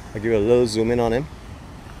 I'll give you a little zoom in on him.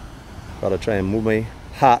 Gotta try and move my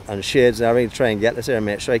hat and shades and everything to try and get this here and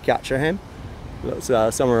make sure I capture him. Looks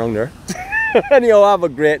somewhere around there. Anyhow, have a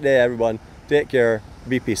great day, everyone. Take care,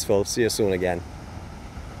 be peaceful. See you soon again.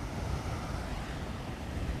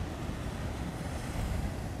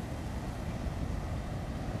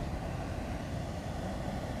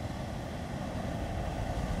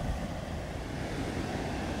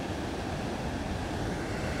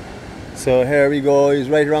 So here we go, he's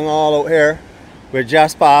right around all out here. We're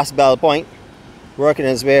just past Bell Point, working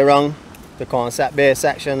his way around the Concept Bay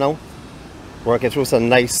section now. Working through some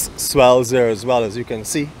nice swells there as well, as you can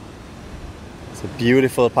see. It's a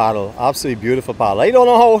beautiful paddle, absolutely beautiful paddle. I don't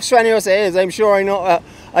know how strenuous it is, I'm sure I know.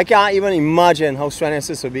 I can't even imagine how strenuous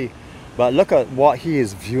this would be. But look at what he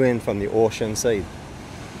is viewing from the ocean side.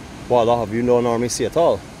 What a lot of you don't normally see at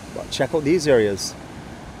all. But check out these areas.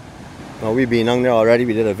 Now, we've been down there already.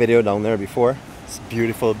 We did a video down there before. It's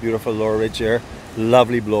beautiful, beautiful lower ridge here.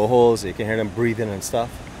 Lovely blowholes. You can hear them breathing and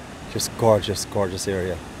stuff. Just gorgeous, gorgeous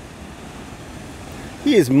area.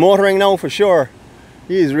 He is motoring now for sure.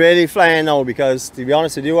 He is really flying now, because to be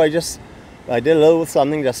honest with you, I did a little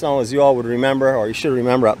something just now, as you all would remember, or you should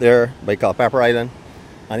remember, up there by Culpepper Island.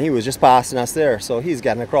 And he was just passing us there. So he's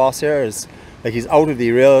getting across here. It's like he's out of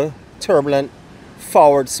the real turbulent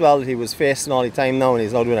forward swell that he was facing all the time now, and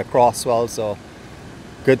he's now doing a cross swell. So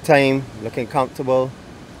good time, looking comfortable,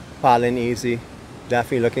 paddling easy,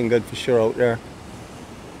 definitely looking good for sure out there.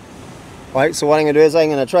 Alright, so what I'm going to do is I'm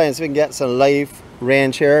going to try and see if we can get some live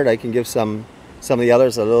range here that I can give some of the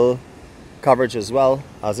others a little coverage as well,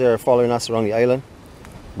 as they're following us around the island.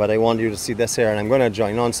 But I want you to see this here, and I'm going to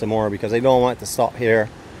join on some more, because I don't want to stop here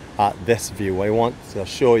at this view. I want to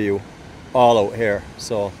show you all out here.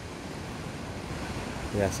 So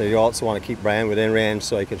yeah, so you also want to keep Brian within range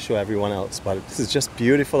so I can show everyone else. But this is just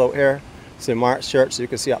beautiful out here. St. Mark's Church, so you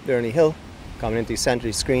can see up there on the hill, coming into the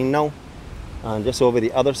center screen now. And just over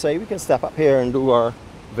the other side, we can step up here and do our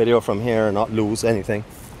video from here and not lose anything.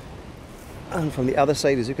 And from the other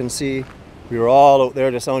side, as you can see, we were all out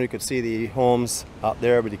there just now. You could see the homes up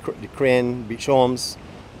there with the Crane Beach homes.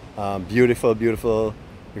 Beautiful, beautiful.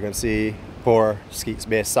 You can see poor Skeets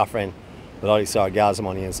Bay suffering with all these sargassum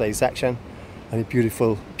on the inside section. And the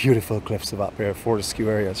beautiful, beautiful cliffs of up here, Fortescue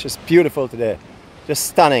area. It's just beautiful today. Just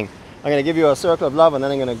stunning. I'm going to give you a circle of love, and then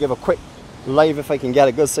I'm going to give a quick live if I can get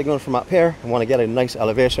a good signal from up here. I want to get a nice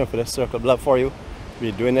elevation for this circle of love for you.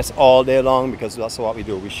 We're doing this all day long, because that's what we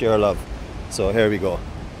do. We share love. So here we go.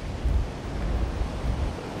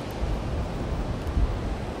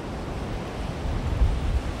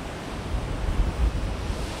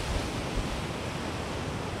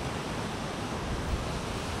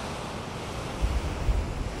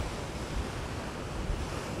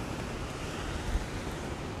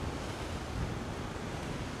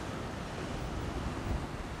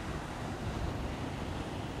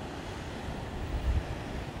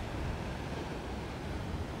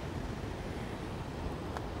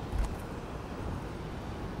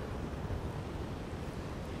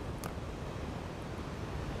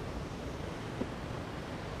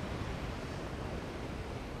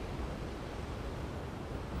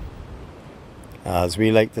 As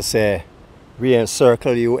we like to say, we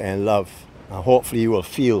encircle you in love, and hopefully you will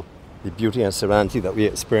feel the beauty and serenity that we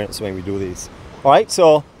experience when we do these. Alright,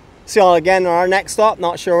 so see you all again on our next stop.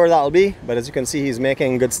 Not sure where that'll be, but as you can see, he's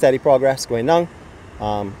making good steady progress going down.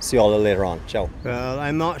 See you all later on. Ciao. Well,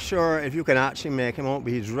 I'm not sure if you can actually make him out,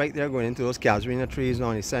 but he's right there going into those casuarina trees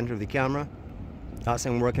now in the center of the camera. That's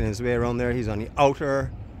him working his way around there. He's on the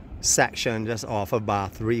outer section just off of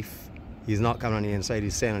Bath Reef. He's not coming on the inside,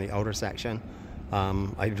 he's staying on the outer section.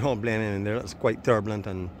 I don't blame him in there. It's quite turbulent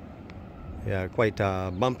and yeah, quite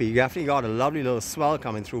bumpy. You definitely got a lovely little swell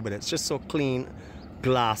coming through, but it's just so clean,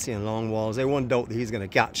 glassy and long walls. I won't doubt that he's going to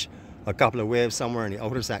catch a couple of waves somewhere in the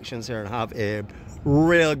outer sections here and have a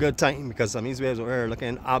real good time, because some of these waves over here are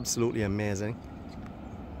looking absolutely amazing.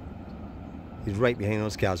 He's right behind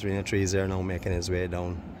those casuarina trees there now, making his way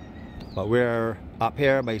down. But we're up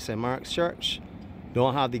here by St. Mark's Church.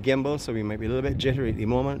 Don't have the gimbal, so we might be a little bit jittery at the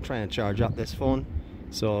moment trying to charge up this phone.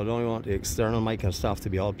 So don't want the external mic and stuff to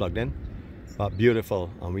be all plugged in. But beautiful.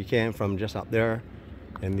 And we came from just up there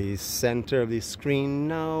in the center of the screen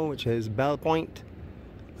now, which is Bell Point.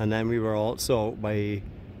 And then we were also by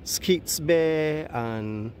Skeets Bay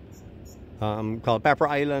and Culpepper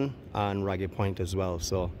Island and Ragged Point as well.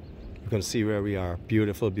 So you can see where we are.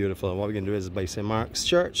 Beautiful, beautiful. And what we're going to do is by St. Mark's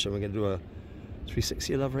Church, and we're going to do a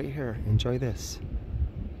 360 love right here. Enjoy this.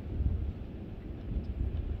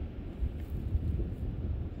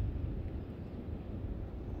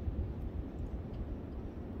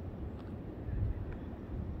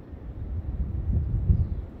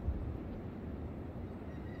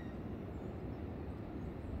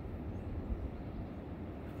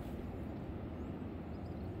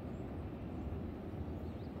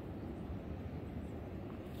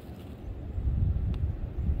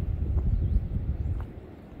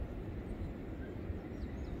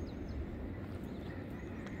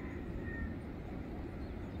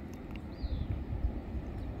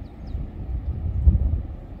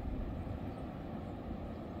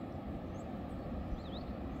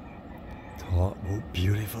 Oh,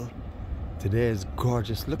 beautiful. Today is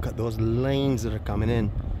gorgeous. Look at those lines that are coming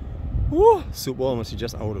in. Woo! Super almost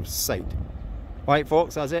just out of sight. Alright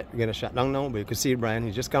folks, that's it. We're going to shut down now, but you can see Brian,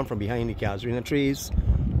 he's just come from behind the casuarina trees.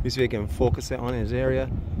 This way we can focus it on his area.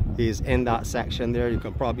 He's in that section there. You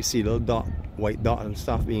can probably see the little dot, white dot and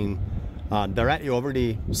stuff being directly over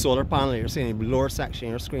the solar panel. You're seeing the lower section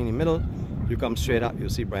of your screen in the middle. You come straight up, you'll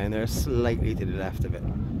see Brian there slightly to the left of it.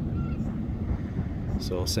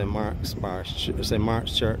 So St. Mark's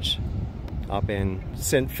Church up in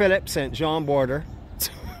St. Philip, St. John border.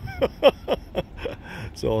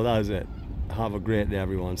 So that is it. Have a great day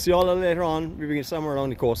everyone. See you all later on. We'll be somewhere along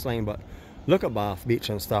the coastline, but look at Bath Beach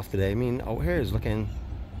and stuff today. I mean, out here is looking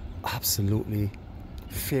absolutely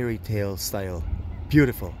fairy tale style.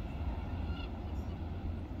 Beautiful.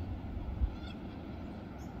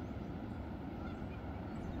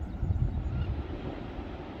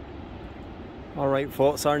 Alright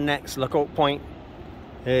folks, our next lookout point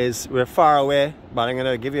is, we're far away, but I'm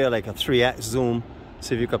going to give you like a 3x zoom,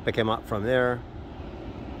 see if you can pick him up from there.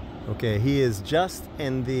 Okay, he is just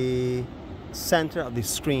in the center of the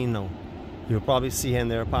screen now. You'll probably see him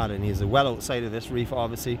there paddling. He's well outside of this reef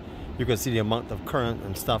obviously. You can see the amount of current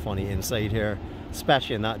and stuff on the inside here,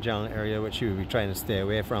 especially in that general area which you would be trying to stay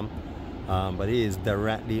away from. But he is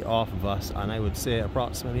directly off of us, and I would say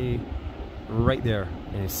approximately right there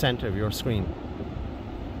in the center of your screen.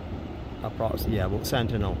 Approximately, yeah, about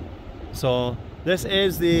center now. So this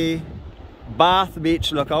is the Bath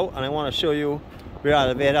Beach lookout, and I want to show you, we're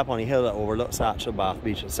elevated up on the hill that overlooks actual Bath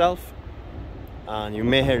Beach itself. And you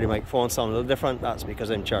may hear the microphone sound a little different. That's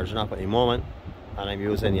because I'm charging up at the moment and I'm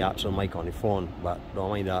using the actual mic on the phone, but don't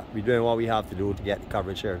mind that. We're doing what we have to do to get the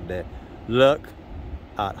coverage here today. Look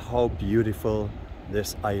at how beautiful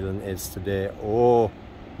this island is today. Oh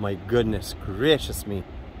my goodness gracious me,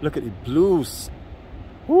 look at the blues.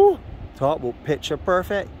 Woo! Talk about picture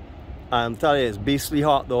perfect. I'm telling you, it's beastly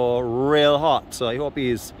hot though, real hot. So I hope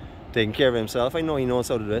he's taking care of himself. I know he knows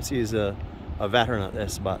how to do this. He's a veteran at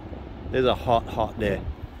this, but it's a hot day.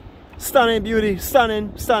 Stunning beauty,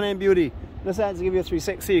 stunning beauty. This has to give you a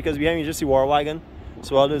 360 because behind me you just see War Wagon.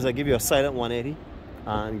 So what I'll do is I'll give you a silent 180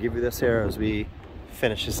 and give you this here as we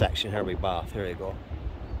finish the section here by Bath. Here you go.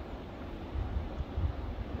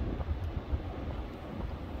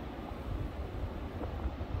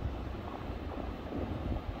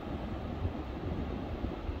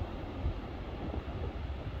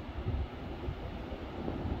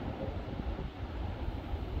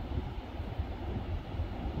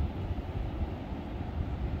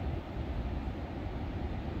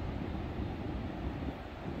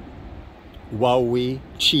 Wowee,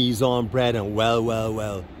 cheese on bread, and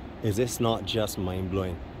well, is this not just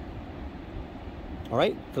mind-blowing?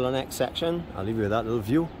 Alright, till the next section, I'll leave you with that little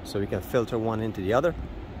view so we can filter one into the other.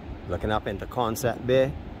 Looking up into Concept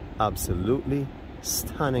Bay, absolutely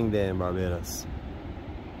stunning day in Barbados.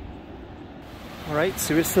 Alright,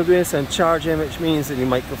 so we're still doing some charging, which means that the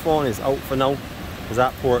microphone is out for now, because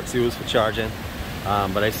that port's used for charging.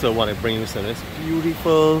 But I still want to bring you some of this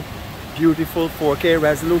beautiful 4K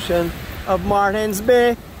resolution of Martins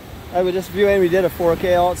Bay. I was just viewing, we did a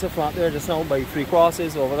 4K also from up there just now by Three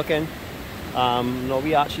Crosses overlooking. No,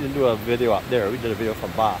 we actually didn't do a video up there, we did a video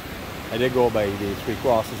from Bath. I did go by the Three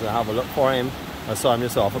Crosses and have a look for him. I saw him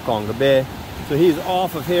just off of Conga Bay. So he's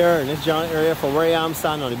off of here in this general area. From where I am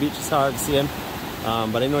standing on the beach, it's hard to see him.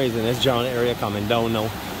 But I know he's in this general area coming down now.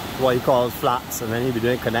 What he calls flats, and then he'll be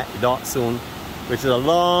doing Connect the Dots soon, which is a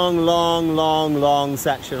long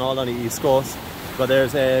section all on the east coast. But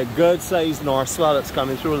there's a good sized north swell that's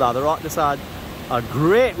coming through Lather Rock this side. A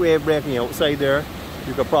great wave breaking outside there.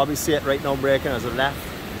 You could probably see it right now breaking as it left.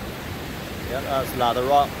 Yeah, that's Lather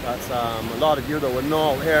Rock. That's a lot of you that would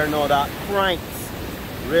know out here know that cranks.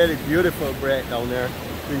 Really beautiful break down there.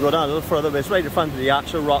 You can go down a little further, but it's right in front of the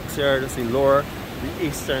actual rocks here. Just in lower,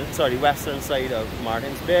 the western side of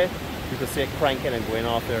Martin's Bay. You can see it cranking and going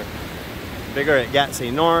off there. The bigger it gets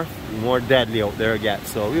in north, the more deadly out there it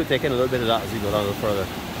gets. So we'll take in a little bit of that as we go down a little further.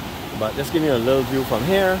 But just give you a little view from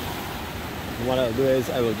here. And what I'll do is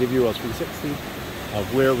I will give you a 360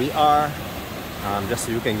 of where we are, just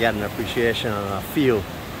so you can get an appreciation and a feel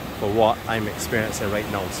for what I'm experiencing right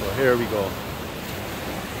now. So here we go.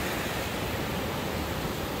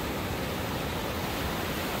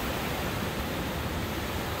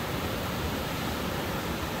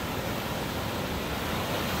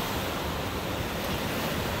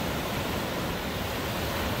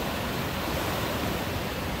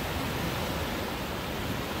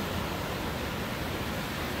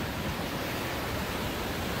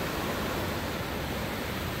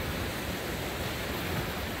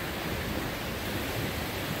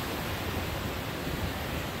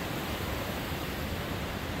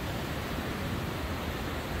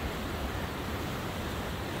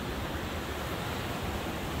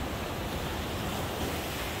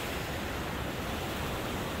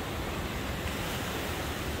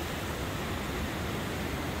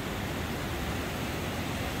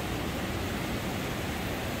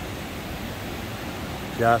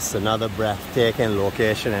 Just another breathtaking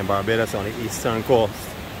location in Barbados on the eastern coast.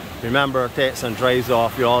 Remember, take some drives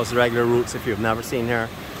off y'all's regular routes if you've never seen here.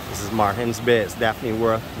 This is Martin's Bay. It's definitely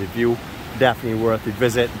worth the view, definitely worth the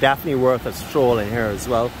visit, definitely worth a stroll in here as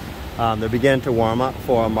well. They're beginning to warm up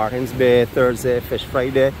for Martin's Bay Thursday, Fish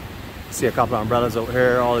Friday. See a couple of umbrellas out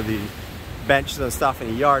here. All of the benches and stuff in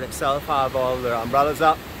the yard itself have all their umbrellas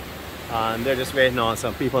up. And they're just waiting on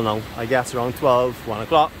some people now. I guess around 12, 1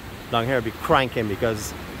 o'clock. Down here be cranking,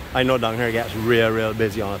 because I know down here gets real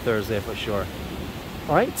busy on a Thursday for sure.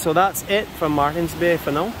 Alright, so that's it from Martin's Bay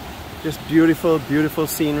for now. Just beautiful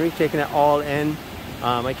scenery, taking it all in.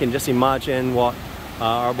 I can just imagine what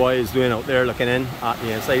our boy is doing out there looking in at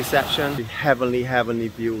the inside section. The heavenly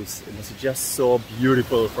views. It's just so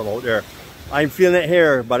beautiful from out there. I'm feeling it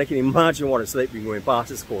here, but I can imagine what it's like being going past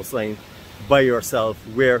this coastline by yourself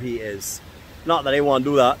where he is. Not that I want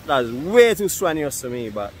to do that. That is way too strenuous for me,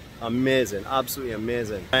 but amazing, absolutely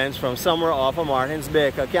amazing. And from somewhere off of Martin's Bay,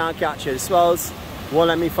 I can't catch you. The swells won't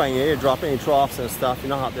let me find you. You're dropping in troughs and stuff. You're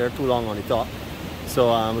not out there too long on the top. So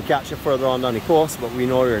we'll catch you further on down the coast, but we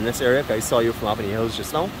know you're in this area because I saw you from up in the hills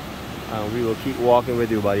just now. And we will keep walking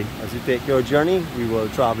with you, buddy. As you take your journey, we will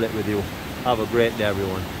travel it with you. Have a great day,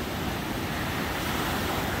 everyone.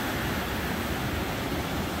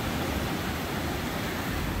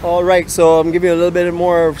 Alright, so I'm giving you a little bit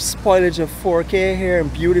more spoilage of 4K here in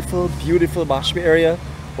beautiful Bathsheba area,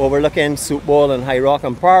 overlooking Soup Bowl and High Rock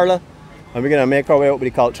and Parlor. And we're going to make our way over to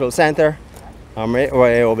the cultural center. I'm right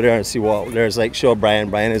away over there and see what there's like. Show Brian.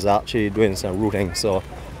 Brian is actually doing some routing, so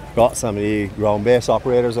got some of the ground base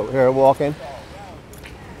operators out here walking,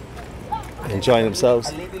 enjoying themselves.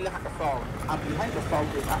 There you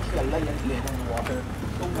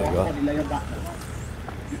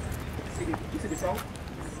go.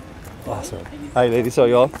 Awesome. Hi ladies, how are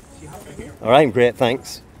you all? Alright, great,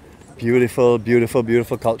 thanks. Beautiful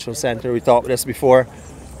cultural center. We talked about this before.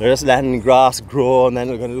 They're just letting the grass grow and then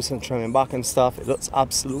they're going to do some trimming back and stuff. It looks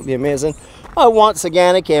absolutely amazing. Once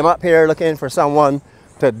again, I came up here looking for someone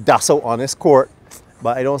to dust out on this court,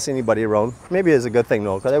 but I don't see anybody around. Maybe it's a good thing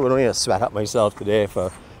though, because I would only have sweat up myself today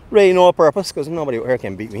for really no purpose, because nobody out here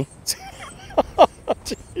can beat me.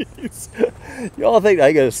 Jeez. Y'all think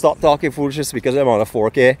I gotta stop talking foolishness because I'm on a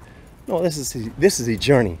 4K? No, this is the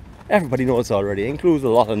journey. Everybody knows already. It includes a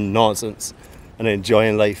lot of nonsense and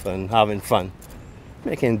enjoying life and having fun.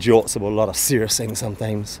 Making jokes about a lot of serious things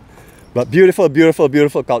sometimes. But beautiful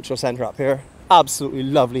cultural center up here. Absolutely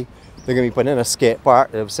lovely. They're going to be putting in a skate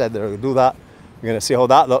park. They've said they're going to do that. We're going to see how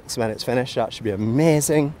that looks when it's finished. That should be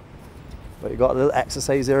amazing. But you got little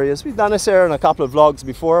exercise areas. We've done this here in a couple of vlogs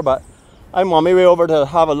before, but I'm on my way over to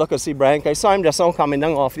have a look and see Brian. I saw him just now coming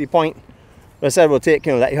down off the point. But I said we'll take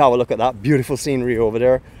you and let you have a look at that beautiful scenery over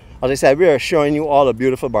there. As I said, we are showing you all the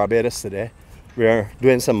beautiful Barbados today. We're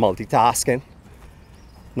doing some multitasking.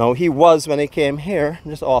 Now he was, when he came here,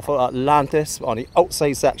 just off of Atlantis on the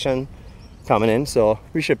outside section coming in, so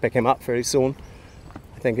we should pick him up very soon.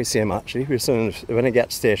 I think I see him actually. We're soon, when he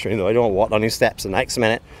gets stationary though, I don't walk on his steps. The next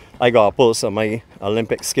minute I gotta pull some of my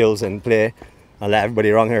Olympic skills in play and let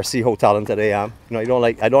everybody around here see how talented I am. You know,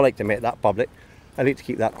 I don't like to make that public. I like to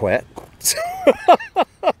keep that quiet.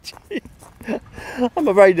 I'm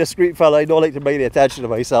a very discreet fella. I don't like to bring the attention to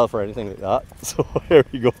myself or anything like that. So here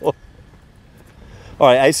we go.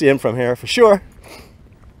 Alright, I see him from here for sure.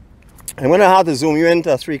 I'm going to have to zoom you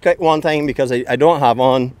into a 3 click one time because I don't have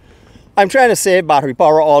on. I'm trying to save battery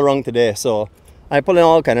power all around today, so I put in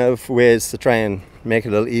all kind of ways to try and make it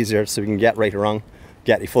a little easier so we can get right around,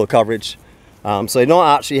 get the full coverage. So I don't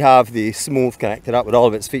actually have the smooth connected up with all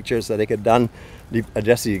of its features that I could have done,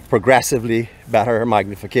 just the progressively better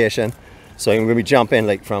magnification. So I'm going to be jumping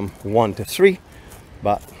like from 1 to 3,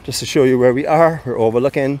 but just to show you where we are, we're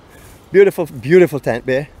overlooking beautiful, beautiful tent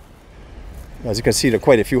bay. As you can see, there are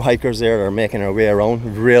quite a few hikers there that are making their way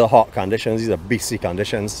around. Real hot conditions. These are beastly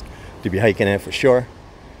conditions to be hiking in for sure.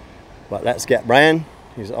 But let's get Brian.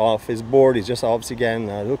 He's off his board. He's just obviously getting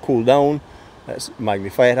a little cool down. Let's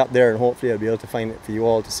magnify it up there and hopefully I'll be able to find it for you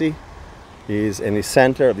all to see. He's in the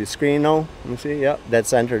center of the screen now. Let me see. Yep, dead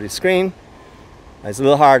center of the screen. It's a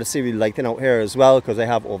little hard to see with lighting out here as well because I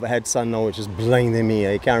have overhead sun now, which is blinding me.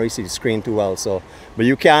 I can't really see the screen too well. So, but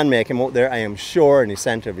you can make him out there, I am sure, in the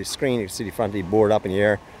center of the screen. You can see the front of the board up in the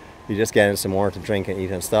air. You're just getting some more to drink and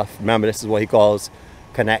eat and stuff. Remember, this is what he calls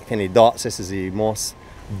connecting the dots. This is the most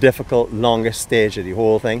difficult, longest stage of the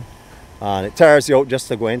whole thing. And it tires you out just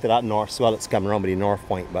to go into that north swell that's coming around by the north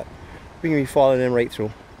point. But we can be following him right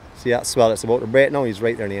through. See that swell that's about to break now? He's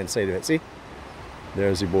right there on the inside of it. See?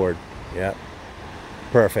 There's the board. Yep.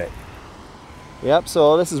 Perfect. Yep,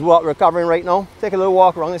 so this is what we're covering right now. Take a little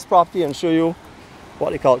walk around this property and show you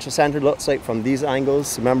what the culture center looks like from these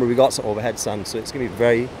angles. Remember, we got some overhead sun, so it's gonna be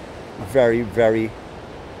very, very, very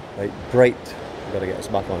like bright. We've got to get us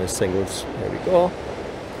back on his singles. There we go.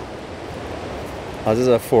 As this is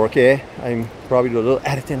a 4K, I'm probably do a little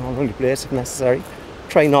editing all around the place if necessary.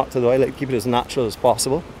 Try not to though. I like to keep it as natural as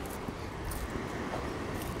possible.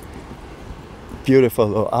 Beautiful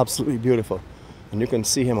though, absolutely beautiful. And you can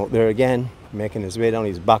see him out there again, making his way down.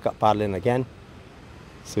 He's back up paddling again.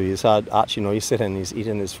 So he's had, actually, no, he's sitting, he's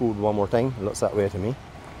eating his food one more time. It looks that way to me.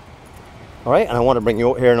 All right, and I want to bring you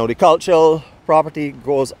out here now. The cultural property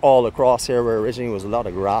goes all across here, where originally was a lot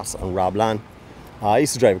of grass and rabland. I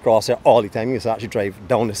used to drive across here all the time. I used to actually drive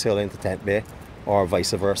down this hill into Tent Bay, or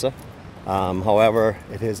vice versa. However,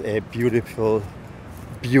 it is a beautiful,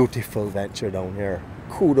 beautiful venture down here.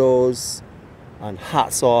 Kudos and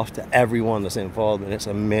hats off to everyone that's involved in this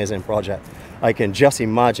amazing project. I can just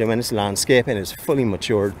imagine when this landscaping is fully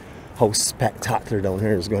matured, how spectacular down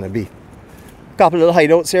here is going to be. A couple of little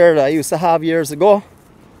hideouts here that I used to have years ago.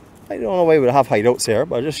 I don't know why we would have hideouts here,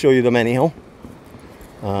 but I'll just show you them anyhow.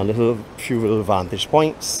 A few little vantage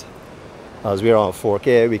points. As we're on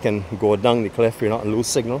 4K, we can go down the cliff, we're not in loose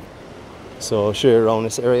signal. So I'll show you around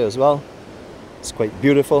this area as well. It's quite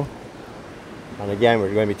beautiful. And again,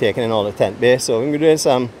 we're going to be taking in all the tent base. So we're going to be doing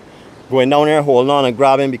some going down here, holding on and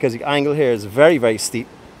grabbing, because the angle here is very, very steep.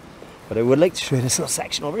 But I would like to show you this little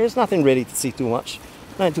section over here. There's nothing really to see too much.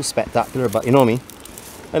 Not too spectacular, but you know me.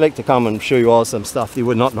 I like to come and show you all some stuff you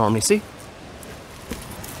would not normally see.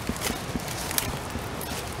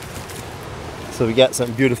 So we get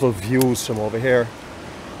some beautiful views from over here,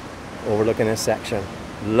 overlooking this section.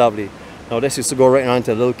 Lovely. Now this used to go right down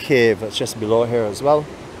to a little cave that's just below here as well.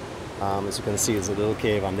 As you can see, there's a little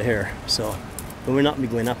cave under here. So, but we're not be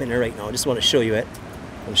going up in there right now. I just want to show you it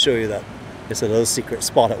and show you that it's a little secret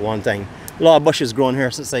spot at one time. A lot of bushes grown here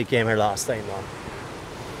since I came here last time.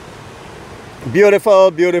 Beautiful,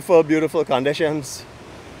 beautiful, beautiful conditions.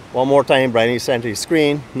 One more time, Brian, center the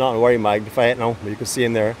screen. Not to worry, magnify it now, but you can see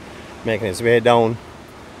him there making his way down.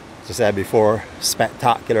 As I said before,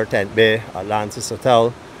 spectacular Tent Bay, Atlantis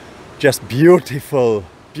Hotel. Just beautiful,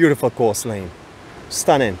 beautiful coastline.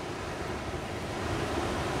 Stunning.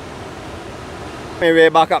 Way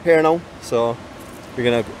back up here now, so we're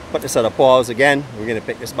gonna put this at a pause again. We're gonna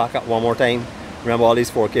pick this back up one more time. Remember, all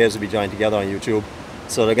these 4Ks will be joined together on YouTube,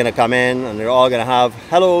 so they're gonna come in and they're all gonna have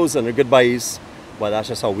hellos and their goodbyes. But that's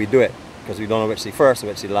just how we do it, because we don't know which the first and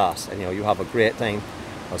which the last. And you know, you have a great time.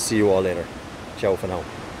 I'll see you all later. Ciao for now.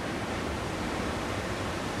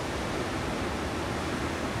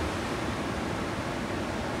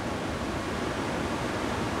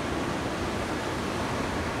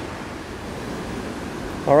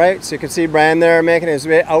 Alright, so you can see Brian there making his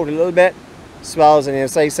way out a little bit. Swells in the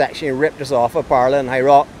inside section. He ripped us off of Parlor and High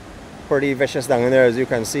Rock. Pretty vicious down in there, as you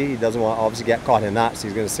can see. He doesn't want to obviously get caught in that, so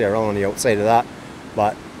he's going to stay around on the outside of that.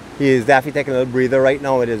 But He is definitely taking a little breather right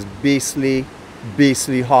now. It is beastly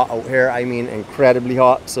hot out here. I mean, incredibly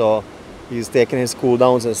hot. So he's taking his cool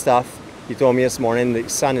downs and stuff. He told me this morning the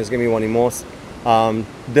sun is going to be one of the most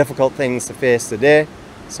difficult things to face today.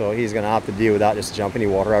 So he's going to have to deal with that, just jump in the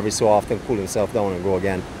water every so often, cool himself down and go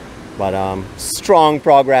again. But strong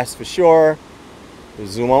progress for sure. We'll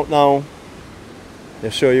zoom out now.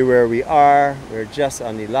 To show you where we are. We're just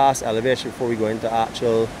on the last elevation before we go into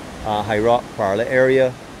actual High Rock Parlor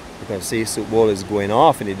area. You can see Soup Bowl is going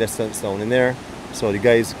off in the distance down in there. So the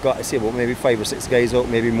guys got to see about maybe 5 or 6 guys out,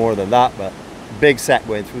 maybe more than that, but big set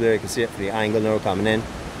going through there. You can see it for the angle now coming in.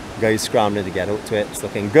 Guys scrambling to get out to it. It's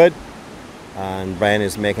looking good. And Brian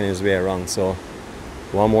is making his way around. So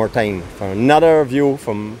one more time for another view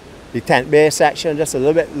from the tent bay section, just a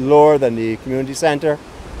little bit lower than the community center.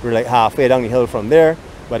 We're like halfway down the hill from there,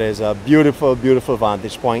 but it's a beautiful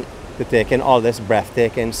vantage point to take in all this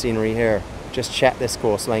breathtaking scenery here. Just check this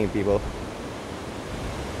coastline, people.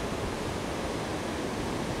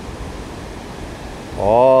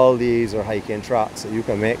 All these are hiking tracks that you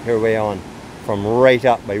can make your way on from right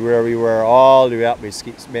up by where we were, all the way up by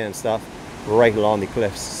Skeets Bay and stuff, right along the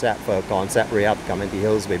cliffs, set for a concept where you have to come into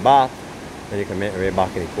Hills by Bath, and you can make your way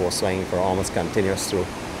back in the coastline for almost continuous through.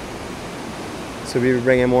 So we'll be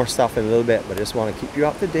bringing more stuff in a little bit, but I just want to keep you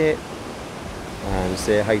up to date and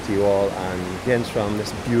say hi to you all, and hints from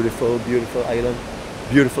this beautiful island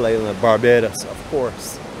of Barbados, of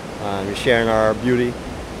course. And we're sharing our beauty,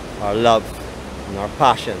 our love, and our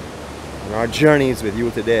passion, and our journeys with you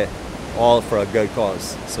today, all for a good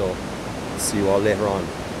cause. So see you all later on.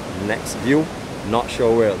 Next view, not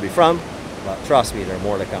sure where it'll be from, but trust me, there's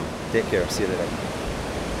more to come. Take care, see you later.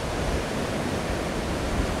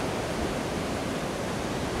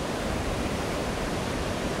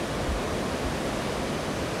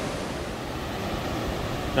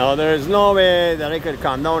 Now there is no way that I could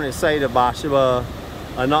come down inside of Bathsheba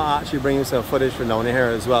and not actually bring you some footage from down here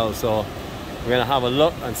as well. So we're going to have a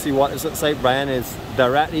look and see what it looks like. Brian is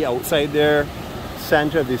directly outside there,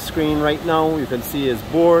 center of the screen right now. You can see his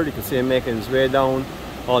board, you can see him making his way down.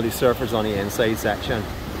 All the surfers on the inside section.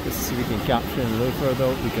 Let's see if we can capture him a little further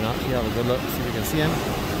out. We can actually have a good look, see if we can see him.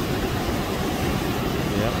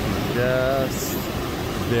 Yep, he's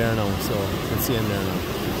just there now, so you can see him there now.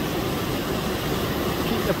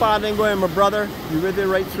 Keep the paddling going, my brother. You're with it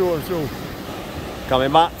right through and through.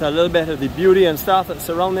 Coming back to a little bit of the beauty and stuff that's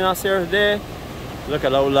surrounding us here today. Look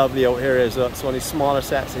at how lovely out here is. It's one of the smaller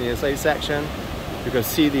sets in the inside section. You can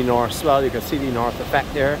see the north swell, you can see the north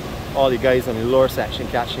effect there. All the guys on the lower section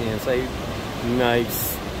catching the inside.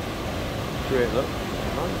 Nice. Great look.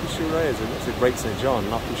 Not too sure where it is. It looks like Bright St. John,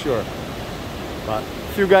 not too sure. But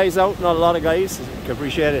a few guys out, not a lot of guys. You can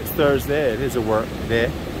appreciate it. It's Thursday, it is a work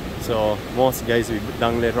day. So most of the guys will be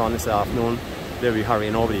down later on this afternoon. They'll be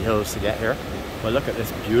hurrying over the hills to get here. But look at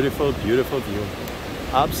this beautiful view.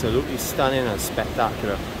 Absolutely stunning and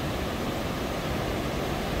spectacular.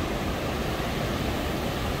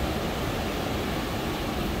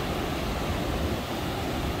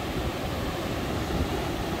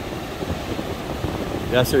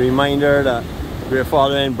 Just a reminder that we're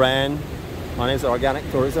following Brian on his organic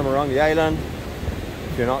tourism around the island.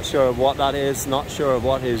 If you're not sure of what that is, not sure of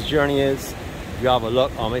what his journey is, you have a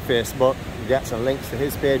look on my Facebook. You get some links to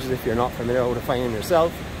his pages if you're not familiar how to find him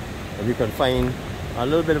yourself. And you can find a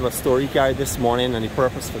little bit of a story card this morning and the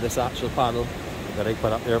purpose for this actual paddle that I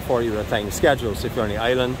put up there for you with a time schedule. So if you're on the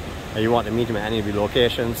island and you want to meet him at any of the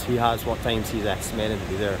locations, he has what times he's estimated to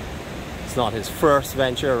be there. It's not his first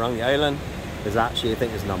venture around the island. It's actually, I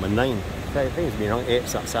think, it's number 9. I think it's been around 8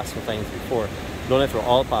 successful times before. Not only for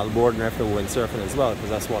all paddle boarding, or for windsurfing as well, because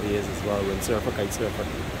that's what he is as well, windsurfer, kite surfer.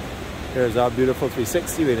 Here's our beautiful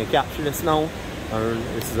 360. We're going to capture this now. And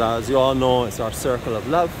this is, as you all know, it's our circle of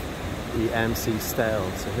love, the MC style.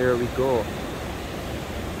 So here we go.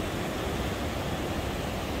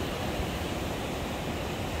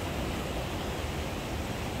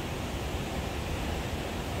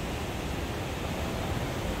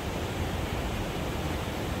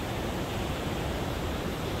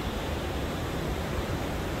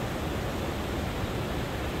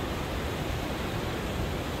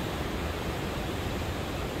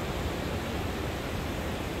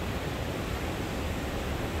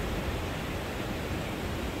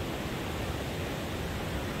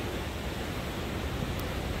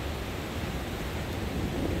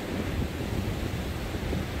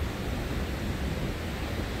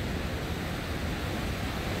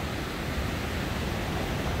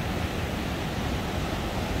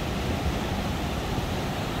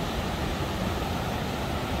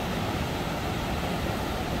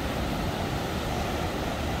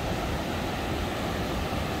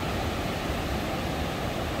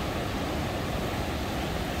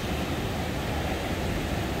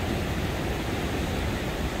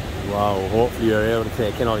 Wow, hopefully you're able to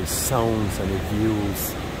take in all these sounds and the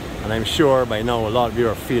views. And I'm sure by now a lot of you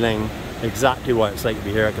are feeling exactly what it's like to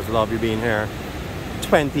be here, because a lot of you have been here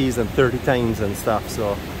 20s and 30 times and stuff,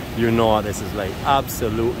 so you know what this is like.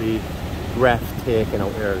 Absolutely breathtaking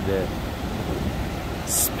out here today.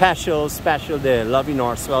 Special day. Lovely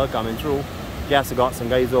north swell coming through. Guess I got some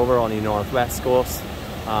guys over on the northwest coast.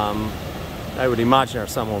 I would imagine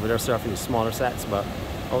there's some over there surfing the smaller sets, but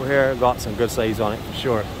out here got some good size on it for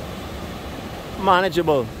sure.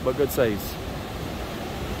 Manageable, but good size.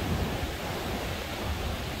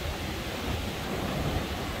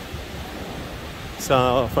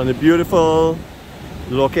 So from the beautiful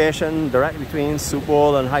location directly between Soup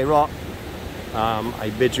Bowl and High Rock,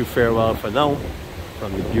 I bid you farewell for now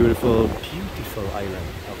from the beautiful island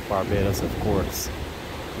of Barbados, of course.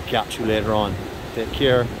 We'll catch you later on. Take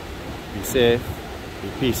care, be safe, be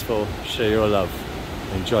peaceful, share your love,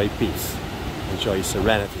 enjoy peace, enjoy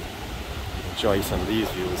serenity, enjoy some of these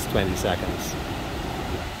views. 20 seconds.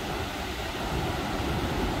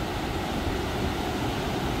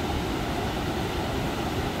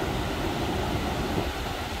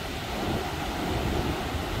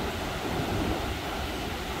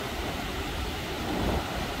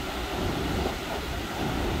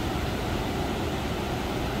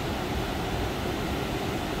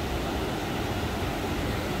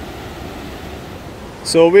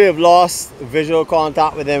 So we have lost visual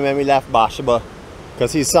contact with him when we left Bathsheba,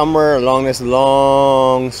 because he's somewhere along this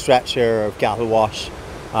long stretch here of cattle wash,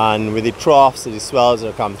 and with the troughs of the swells that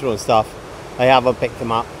are coming through and stuff, I haven't picked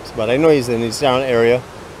him up, but I know he's in this general area,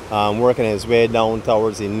 working his way down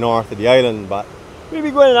towards the north of the island. But we'll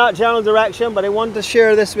be going in that general direction, but I wanted to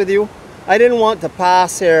share this with you. I didn't want to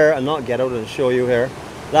pass here and not get out and show you here.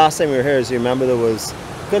 Last time we were here, as you remember,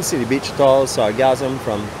 couldn't see the beach at all, sargassum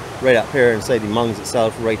from right up here inside the Mungs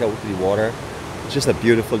itself, right out to the water. It's just a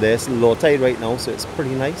beautiful day. It's low tide right now, so it's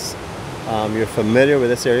pretty nice. You're familiar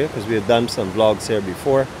with this area because we have done some vlogs here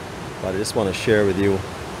before, but I just want to share with you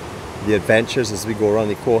the adventures as we go around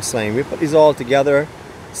the coastline. We put these all together,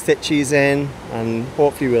 stitch these in, and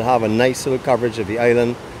hopefully we'll have a nice little coverage of the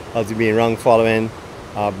island as we've been around following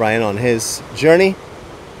Brian on his journey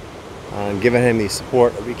and giving him the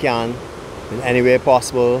support that we can in any way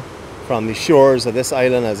possible from the shores of this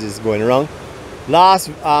island as he's going around. Last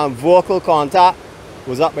vocal contact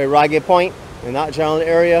was up by Raggy Point in that general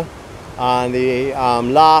area, and the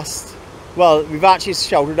well, we've actually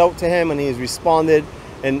shouted out to him and he's responded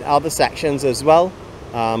in other sections as well,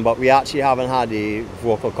 but we actually haven't had the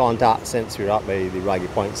vocal contact since we were up by the Raggy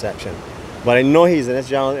Point section. But I know he's in this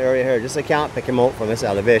general area here. Just I can't pick him out from this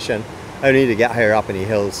elevation. I need to get higher up in the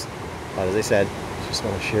hills, but as I said, just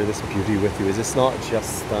want to share this beauty with you. Is this not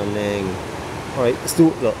just stunning? All right, let's do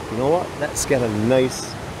it. Look, you know what? Let's get a nice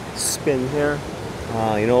spin here.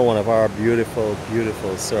 You know, one of our beautiful,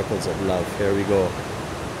 beautiful circles of love. Here we go.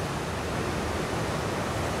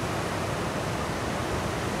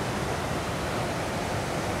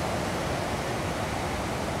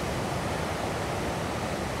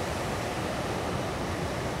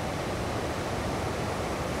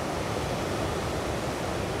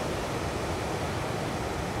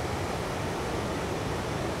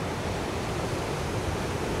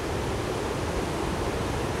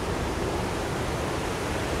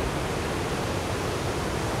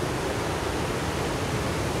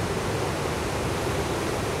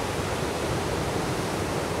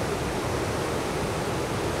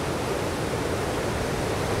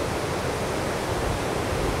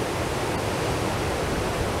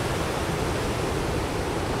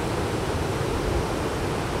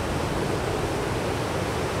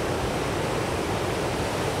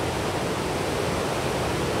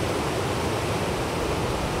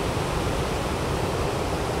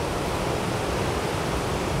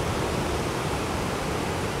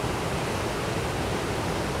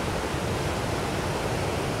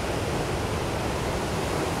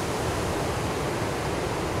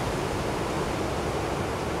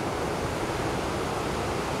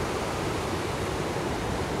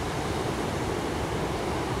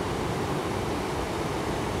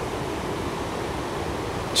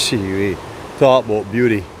 Gee, talk about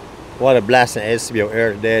beauty. What a blessing it is to be out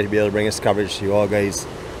here today, to be able to bring this coverage to you all, guys.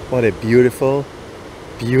 What a beautiful,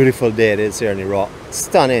 beautiful day it is here in the rock.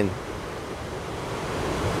 Stunning.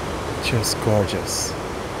 Just gorgeous.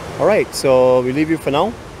 Alright, so we leave you for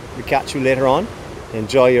now. We catch you later on.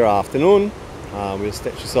 Enjoy your afternoon. We'll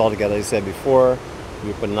stitch this all together, as I said before.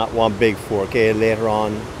 We'll put that one big 4K later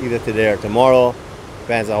on, either today or tomorrow.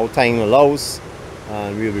 Depends on how time allows.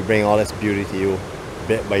 And we'll be bringing all this beauty to you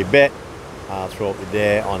bit by bit throughout the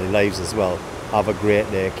day on the lives as well. Have a great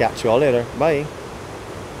day. Catch you all later. Bye.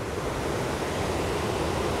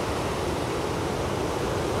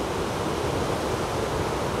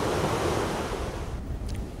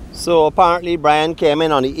 So apparently Brian came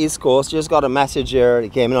in on the east coast. Just got a message here. He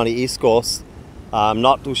came in on the east coast. I'm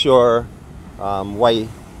not too sure why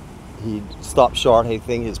he stopped short. I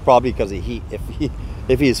think it's probably because of heat.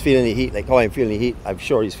 If he's feeling the heat like how I'm feeling the heat, I'm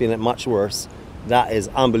sure he's feeling it much worse. That is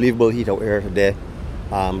unbelievable heat out here today.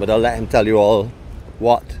 But I'll let him tell you all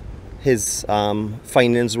what his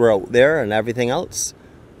findings were out there and everything else.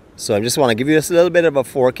 So I just want to give you just a little bit of a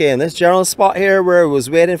 4K in this general spot here where I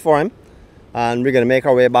was waiting for him. And we're going to make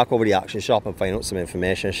our way back over the action shop and find out some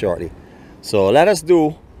information shortly. So let us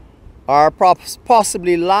do our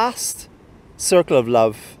possibly last circle of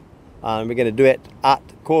love. And we're going to do it at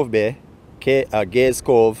Cove Bay, Gaze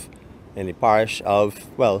Cove, in the parish of,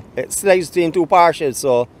 well, it slides between two parishes,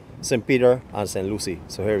 so St. Peter and St. Lucy.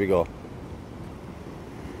 So here we go.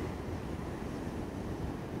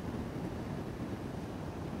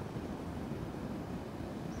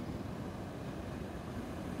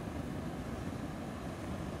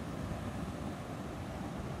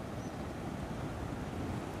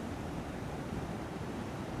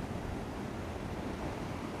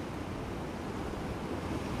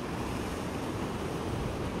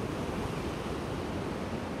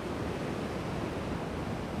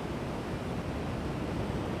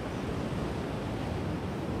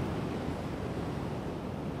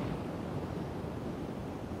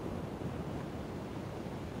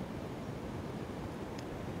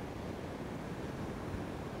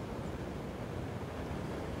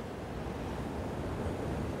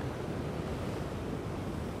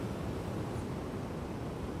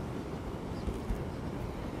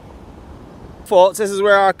 Folks, this is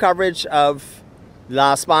where our coverage of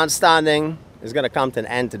Last Man Standing is going to come to an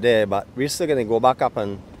end today, but we're still going to go back up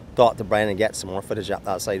and talk to Brian and get some more footage up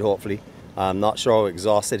that side, hopefully. I'm not sure how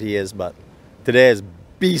exhausted he is, but today is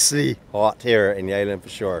beastly hot here in the island for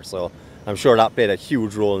sure, so I'm sure that played a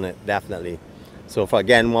huge role in it, definitely. So for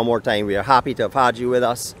again, one more time, we are happy to have had you with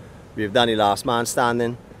us. We've done the Last Man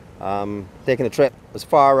Standing, taking a trip as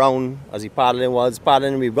far around as the paddling was.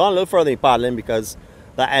 We've gone a little further than paddling because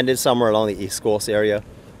that ended somewhere along the east coast area,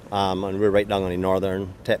 and we're right down on the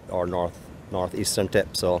northern tip, or northeastern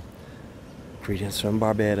tip. So greetings from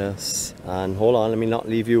Barbados, and hold on, let me not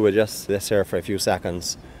leave you with just this here for a few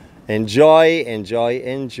seconds. Enjoy, enjoy,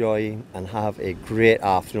 enjoy, and have a great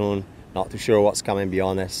afternoon. Not too sure what's coming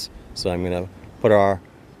beyond this, so I'm gonna put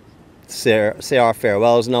say our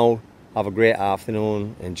farewells now. Have a great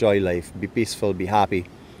afternoon, enjoy life, be peaceful, be happy,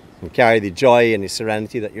 and carry the joy and the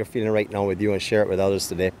serenity that you're feeling right now with you and share it with others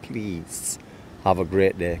today. Please have a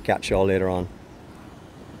great day. Catch you all later on.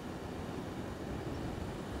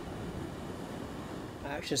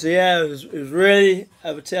 Action. So yeah, it was really,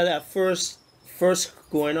 I would tell you, at first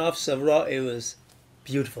going off Savra, it was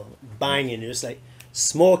beautiful, banging. It was like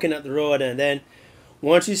smoking up the road, and then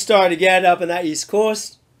once you start to get up on that east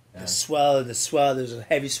coast, the swell, there's a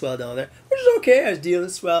heavy swell down there, which is okay. I was dealing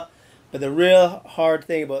with swell. But the real hard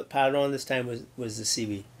thing about paddling this time was the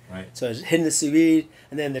seaweed. Right. So I was hitting the seaweed,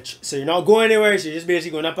 and then so you're not going anywhere. So you're just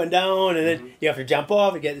basically going up and down, and then you have to jump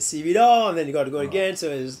off and get the seaweed off, and then you got to go again.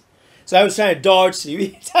 So I was trying to dodge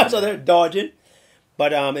seaweed. I was out there dodging,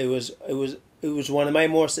 but it was one of my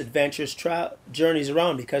most adventurous journeys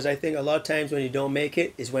around, because I think a lot of times when you don't make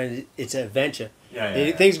it is when it's an adventure.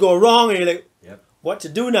 Things go wrong, and you're like, what to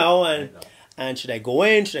do now? And should I go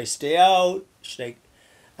in? Should I stay out?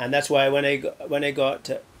 And that's why when I got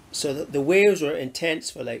to, so the waves were intense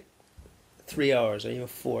for like 3 hours or even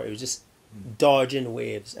 4. It was just dodging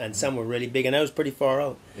waves, and some were really big, and I was pretty far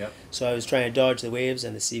out. So I was trying to dodge the waves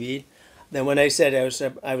and the seaweed. Then when I said I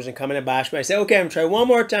was coming to Bathsheba, I said, okay, I'm gonna try one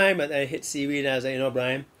more time, and I hit seaweed, and I was like, you know,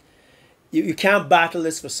 Brian, you can't battle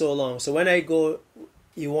this for so long. So when I go,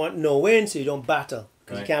 you want no wind, so you don't battle,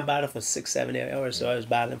 because you can't battle for 6, 7, 8 hours. So I was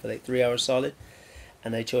battling for like 3 hours solid.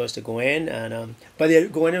 And I chose to go in, and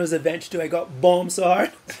but going in was an adventure too. I got bombed so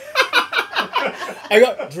hard. I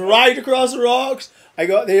got dragged across the rocks. They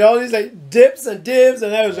had all these like dips and dibs,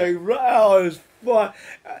 and I was like, wow, it was fun.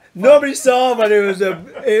 Nobody saw, but it was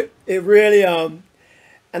it really and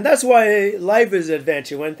that's why life is an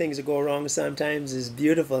adventure. When things go wrong, sometimes is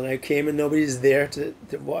beautiful. And I came and nobody's there to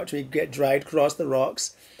watch me get dragged across the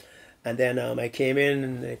rocks. And then I came in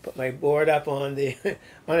and I put my board up on because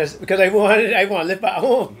I want to live at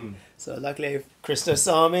home. So luckily Krista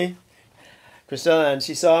saw me, and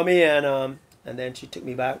she saw me, and then she took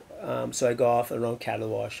me back. So I go off around Cattle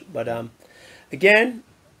Wash. But again,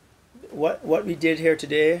 what we did here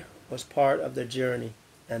today was part of the journey,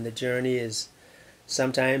 and the journey is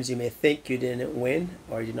sometimes you may think you didn't win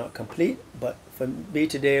or you're not complete, but for me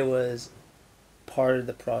today was part of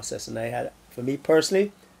the process, and for me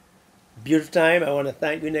personally, beautiful time. I want to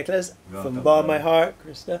thank you, Nicholas, from the bottom of my heart,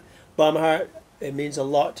 Krista. Bottom of my heart, it means a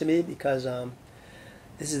lot to me because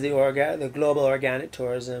this is the Global Organic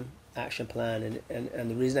Tourism Action Plan, and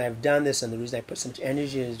the reason I've done this and the reason I put so much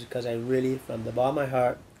energy in is because I really, from the bottom of my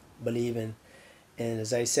heart, believe in, and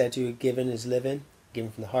as I said to you, giving is living,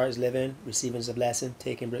 giving from the heart is living, receiving is a blessing,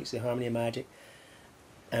 taking brings the harmony and magic,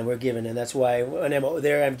 and we're giving, and that's why when I'm out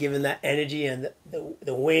there, I'm giving that energy, and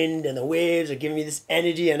the wind and the waves are giving me this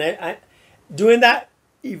energy, and I doing that,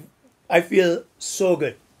 I feel so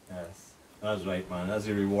good. Yes, that's right, man. That's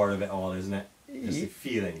the reward of it all, isn't it? It's the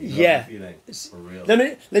feeling. Yeah. The feeling, for real.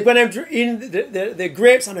 Like when I'm eating the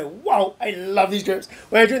grapes, I'm like, wow, I love these grapes.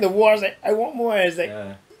 When I drink the water, it's like, I want more. It's like,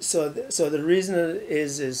 yeah. So the reason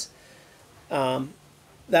is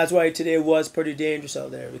that's why today was pretty dangerous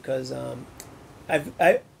out there, because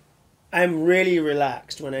I'm really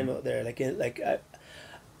relaxed when I'm out there.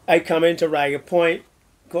 I come into Ragged Point,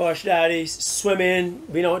 gosh daddy, swimming,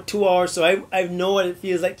 been out 2 hours, so I know what it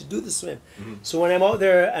feels like to do the swim. Mm-hmm. So when I'm out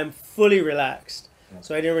there, I'm fully relaxed. Yeah.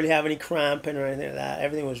 So I didn't really have any cramping or anything like that.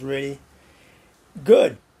 Everything was really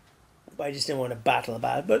good. But I just didn't want to battle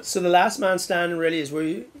about it. But so the last man standing really is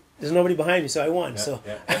where there's nobody behind me, so I won. Yeah, so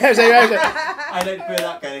yeah. I was like, I like to play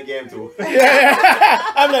that kind of game too. Yeah.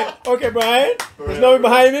 I'm like, okay, Brian, there's nobody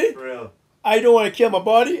behind me. For real. I don't want to kill my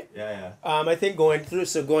body. Yeah. I think going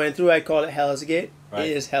through, I call it Hell's Gate. Right.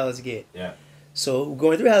 It is Hell's Gate. Yeah. So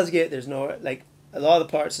going through Hell's Gate, there's no, like, a lot of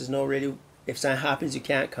the parts, there's no really, if something happens, you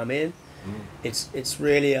can't come in. Mm. It's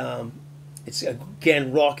really, it's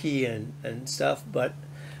again rocky and stuff. But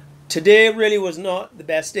today really was not the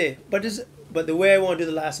best day. But the way I want to do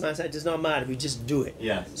the last man, it does not matter. We just do it.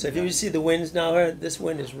 Yeah. So if you see the winds now, this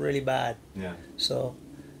wind is really bad. Yeah.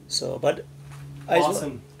 But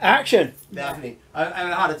awesome. Action. Definitely. I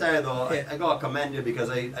had to tell you though, yeah. I gotta commend you because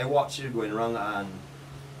I watched you going wrong, and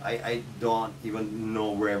I don't even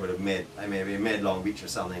know where I would have made. I maybe made Long Beach or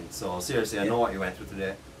something. So seriously, I know what you went through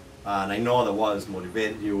today, and I know that what has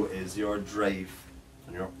motivated you is your drive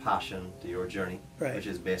and your passion to your journey, right. Which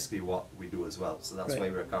is basically what we do as well. So that's right. Why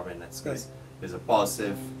we're covering this, because there's a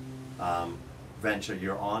positive venture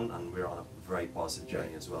you're on, and we're on a very positive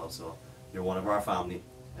journey as well. So you're one of our family.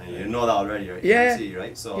 And you know that already, right? Yeah. See,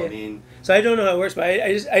 right? So I mean. So I don't know how it works, but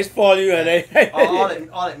I just follow you, and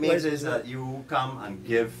all it means is that you come and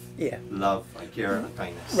give love and care and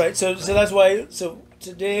kindness. Right. So that's why. So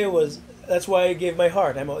today that's why I gave my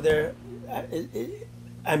heart. I'm out there.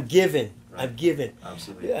 I'm giving. Right. I'm giving.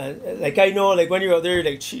 Absolutely. Like I know, like when you're out there, you're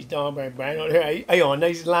like, geez, Don, Brian out there, I on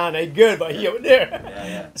nice land, I good, but he out there.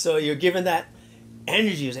 Yeah. So you're giving that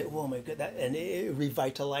energy. It's like, oh my God, and it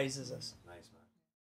revitalizes us.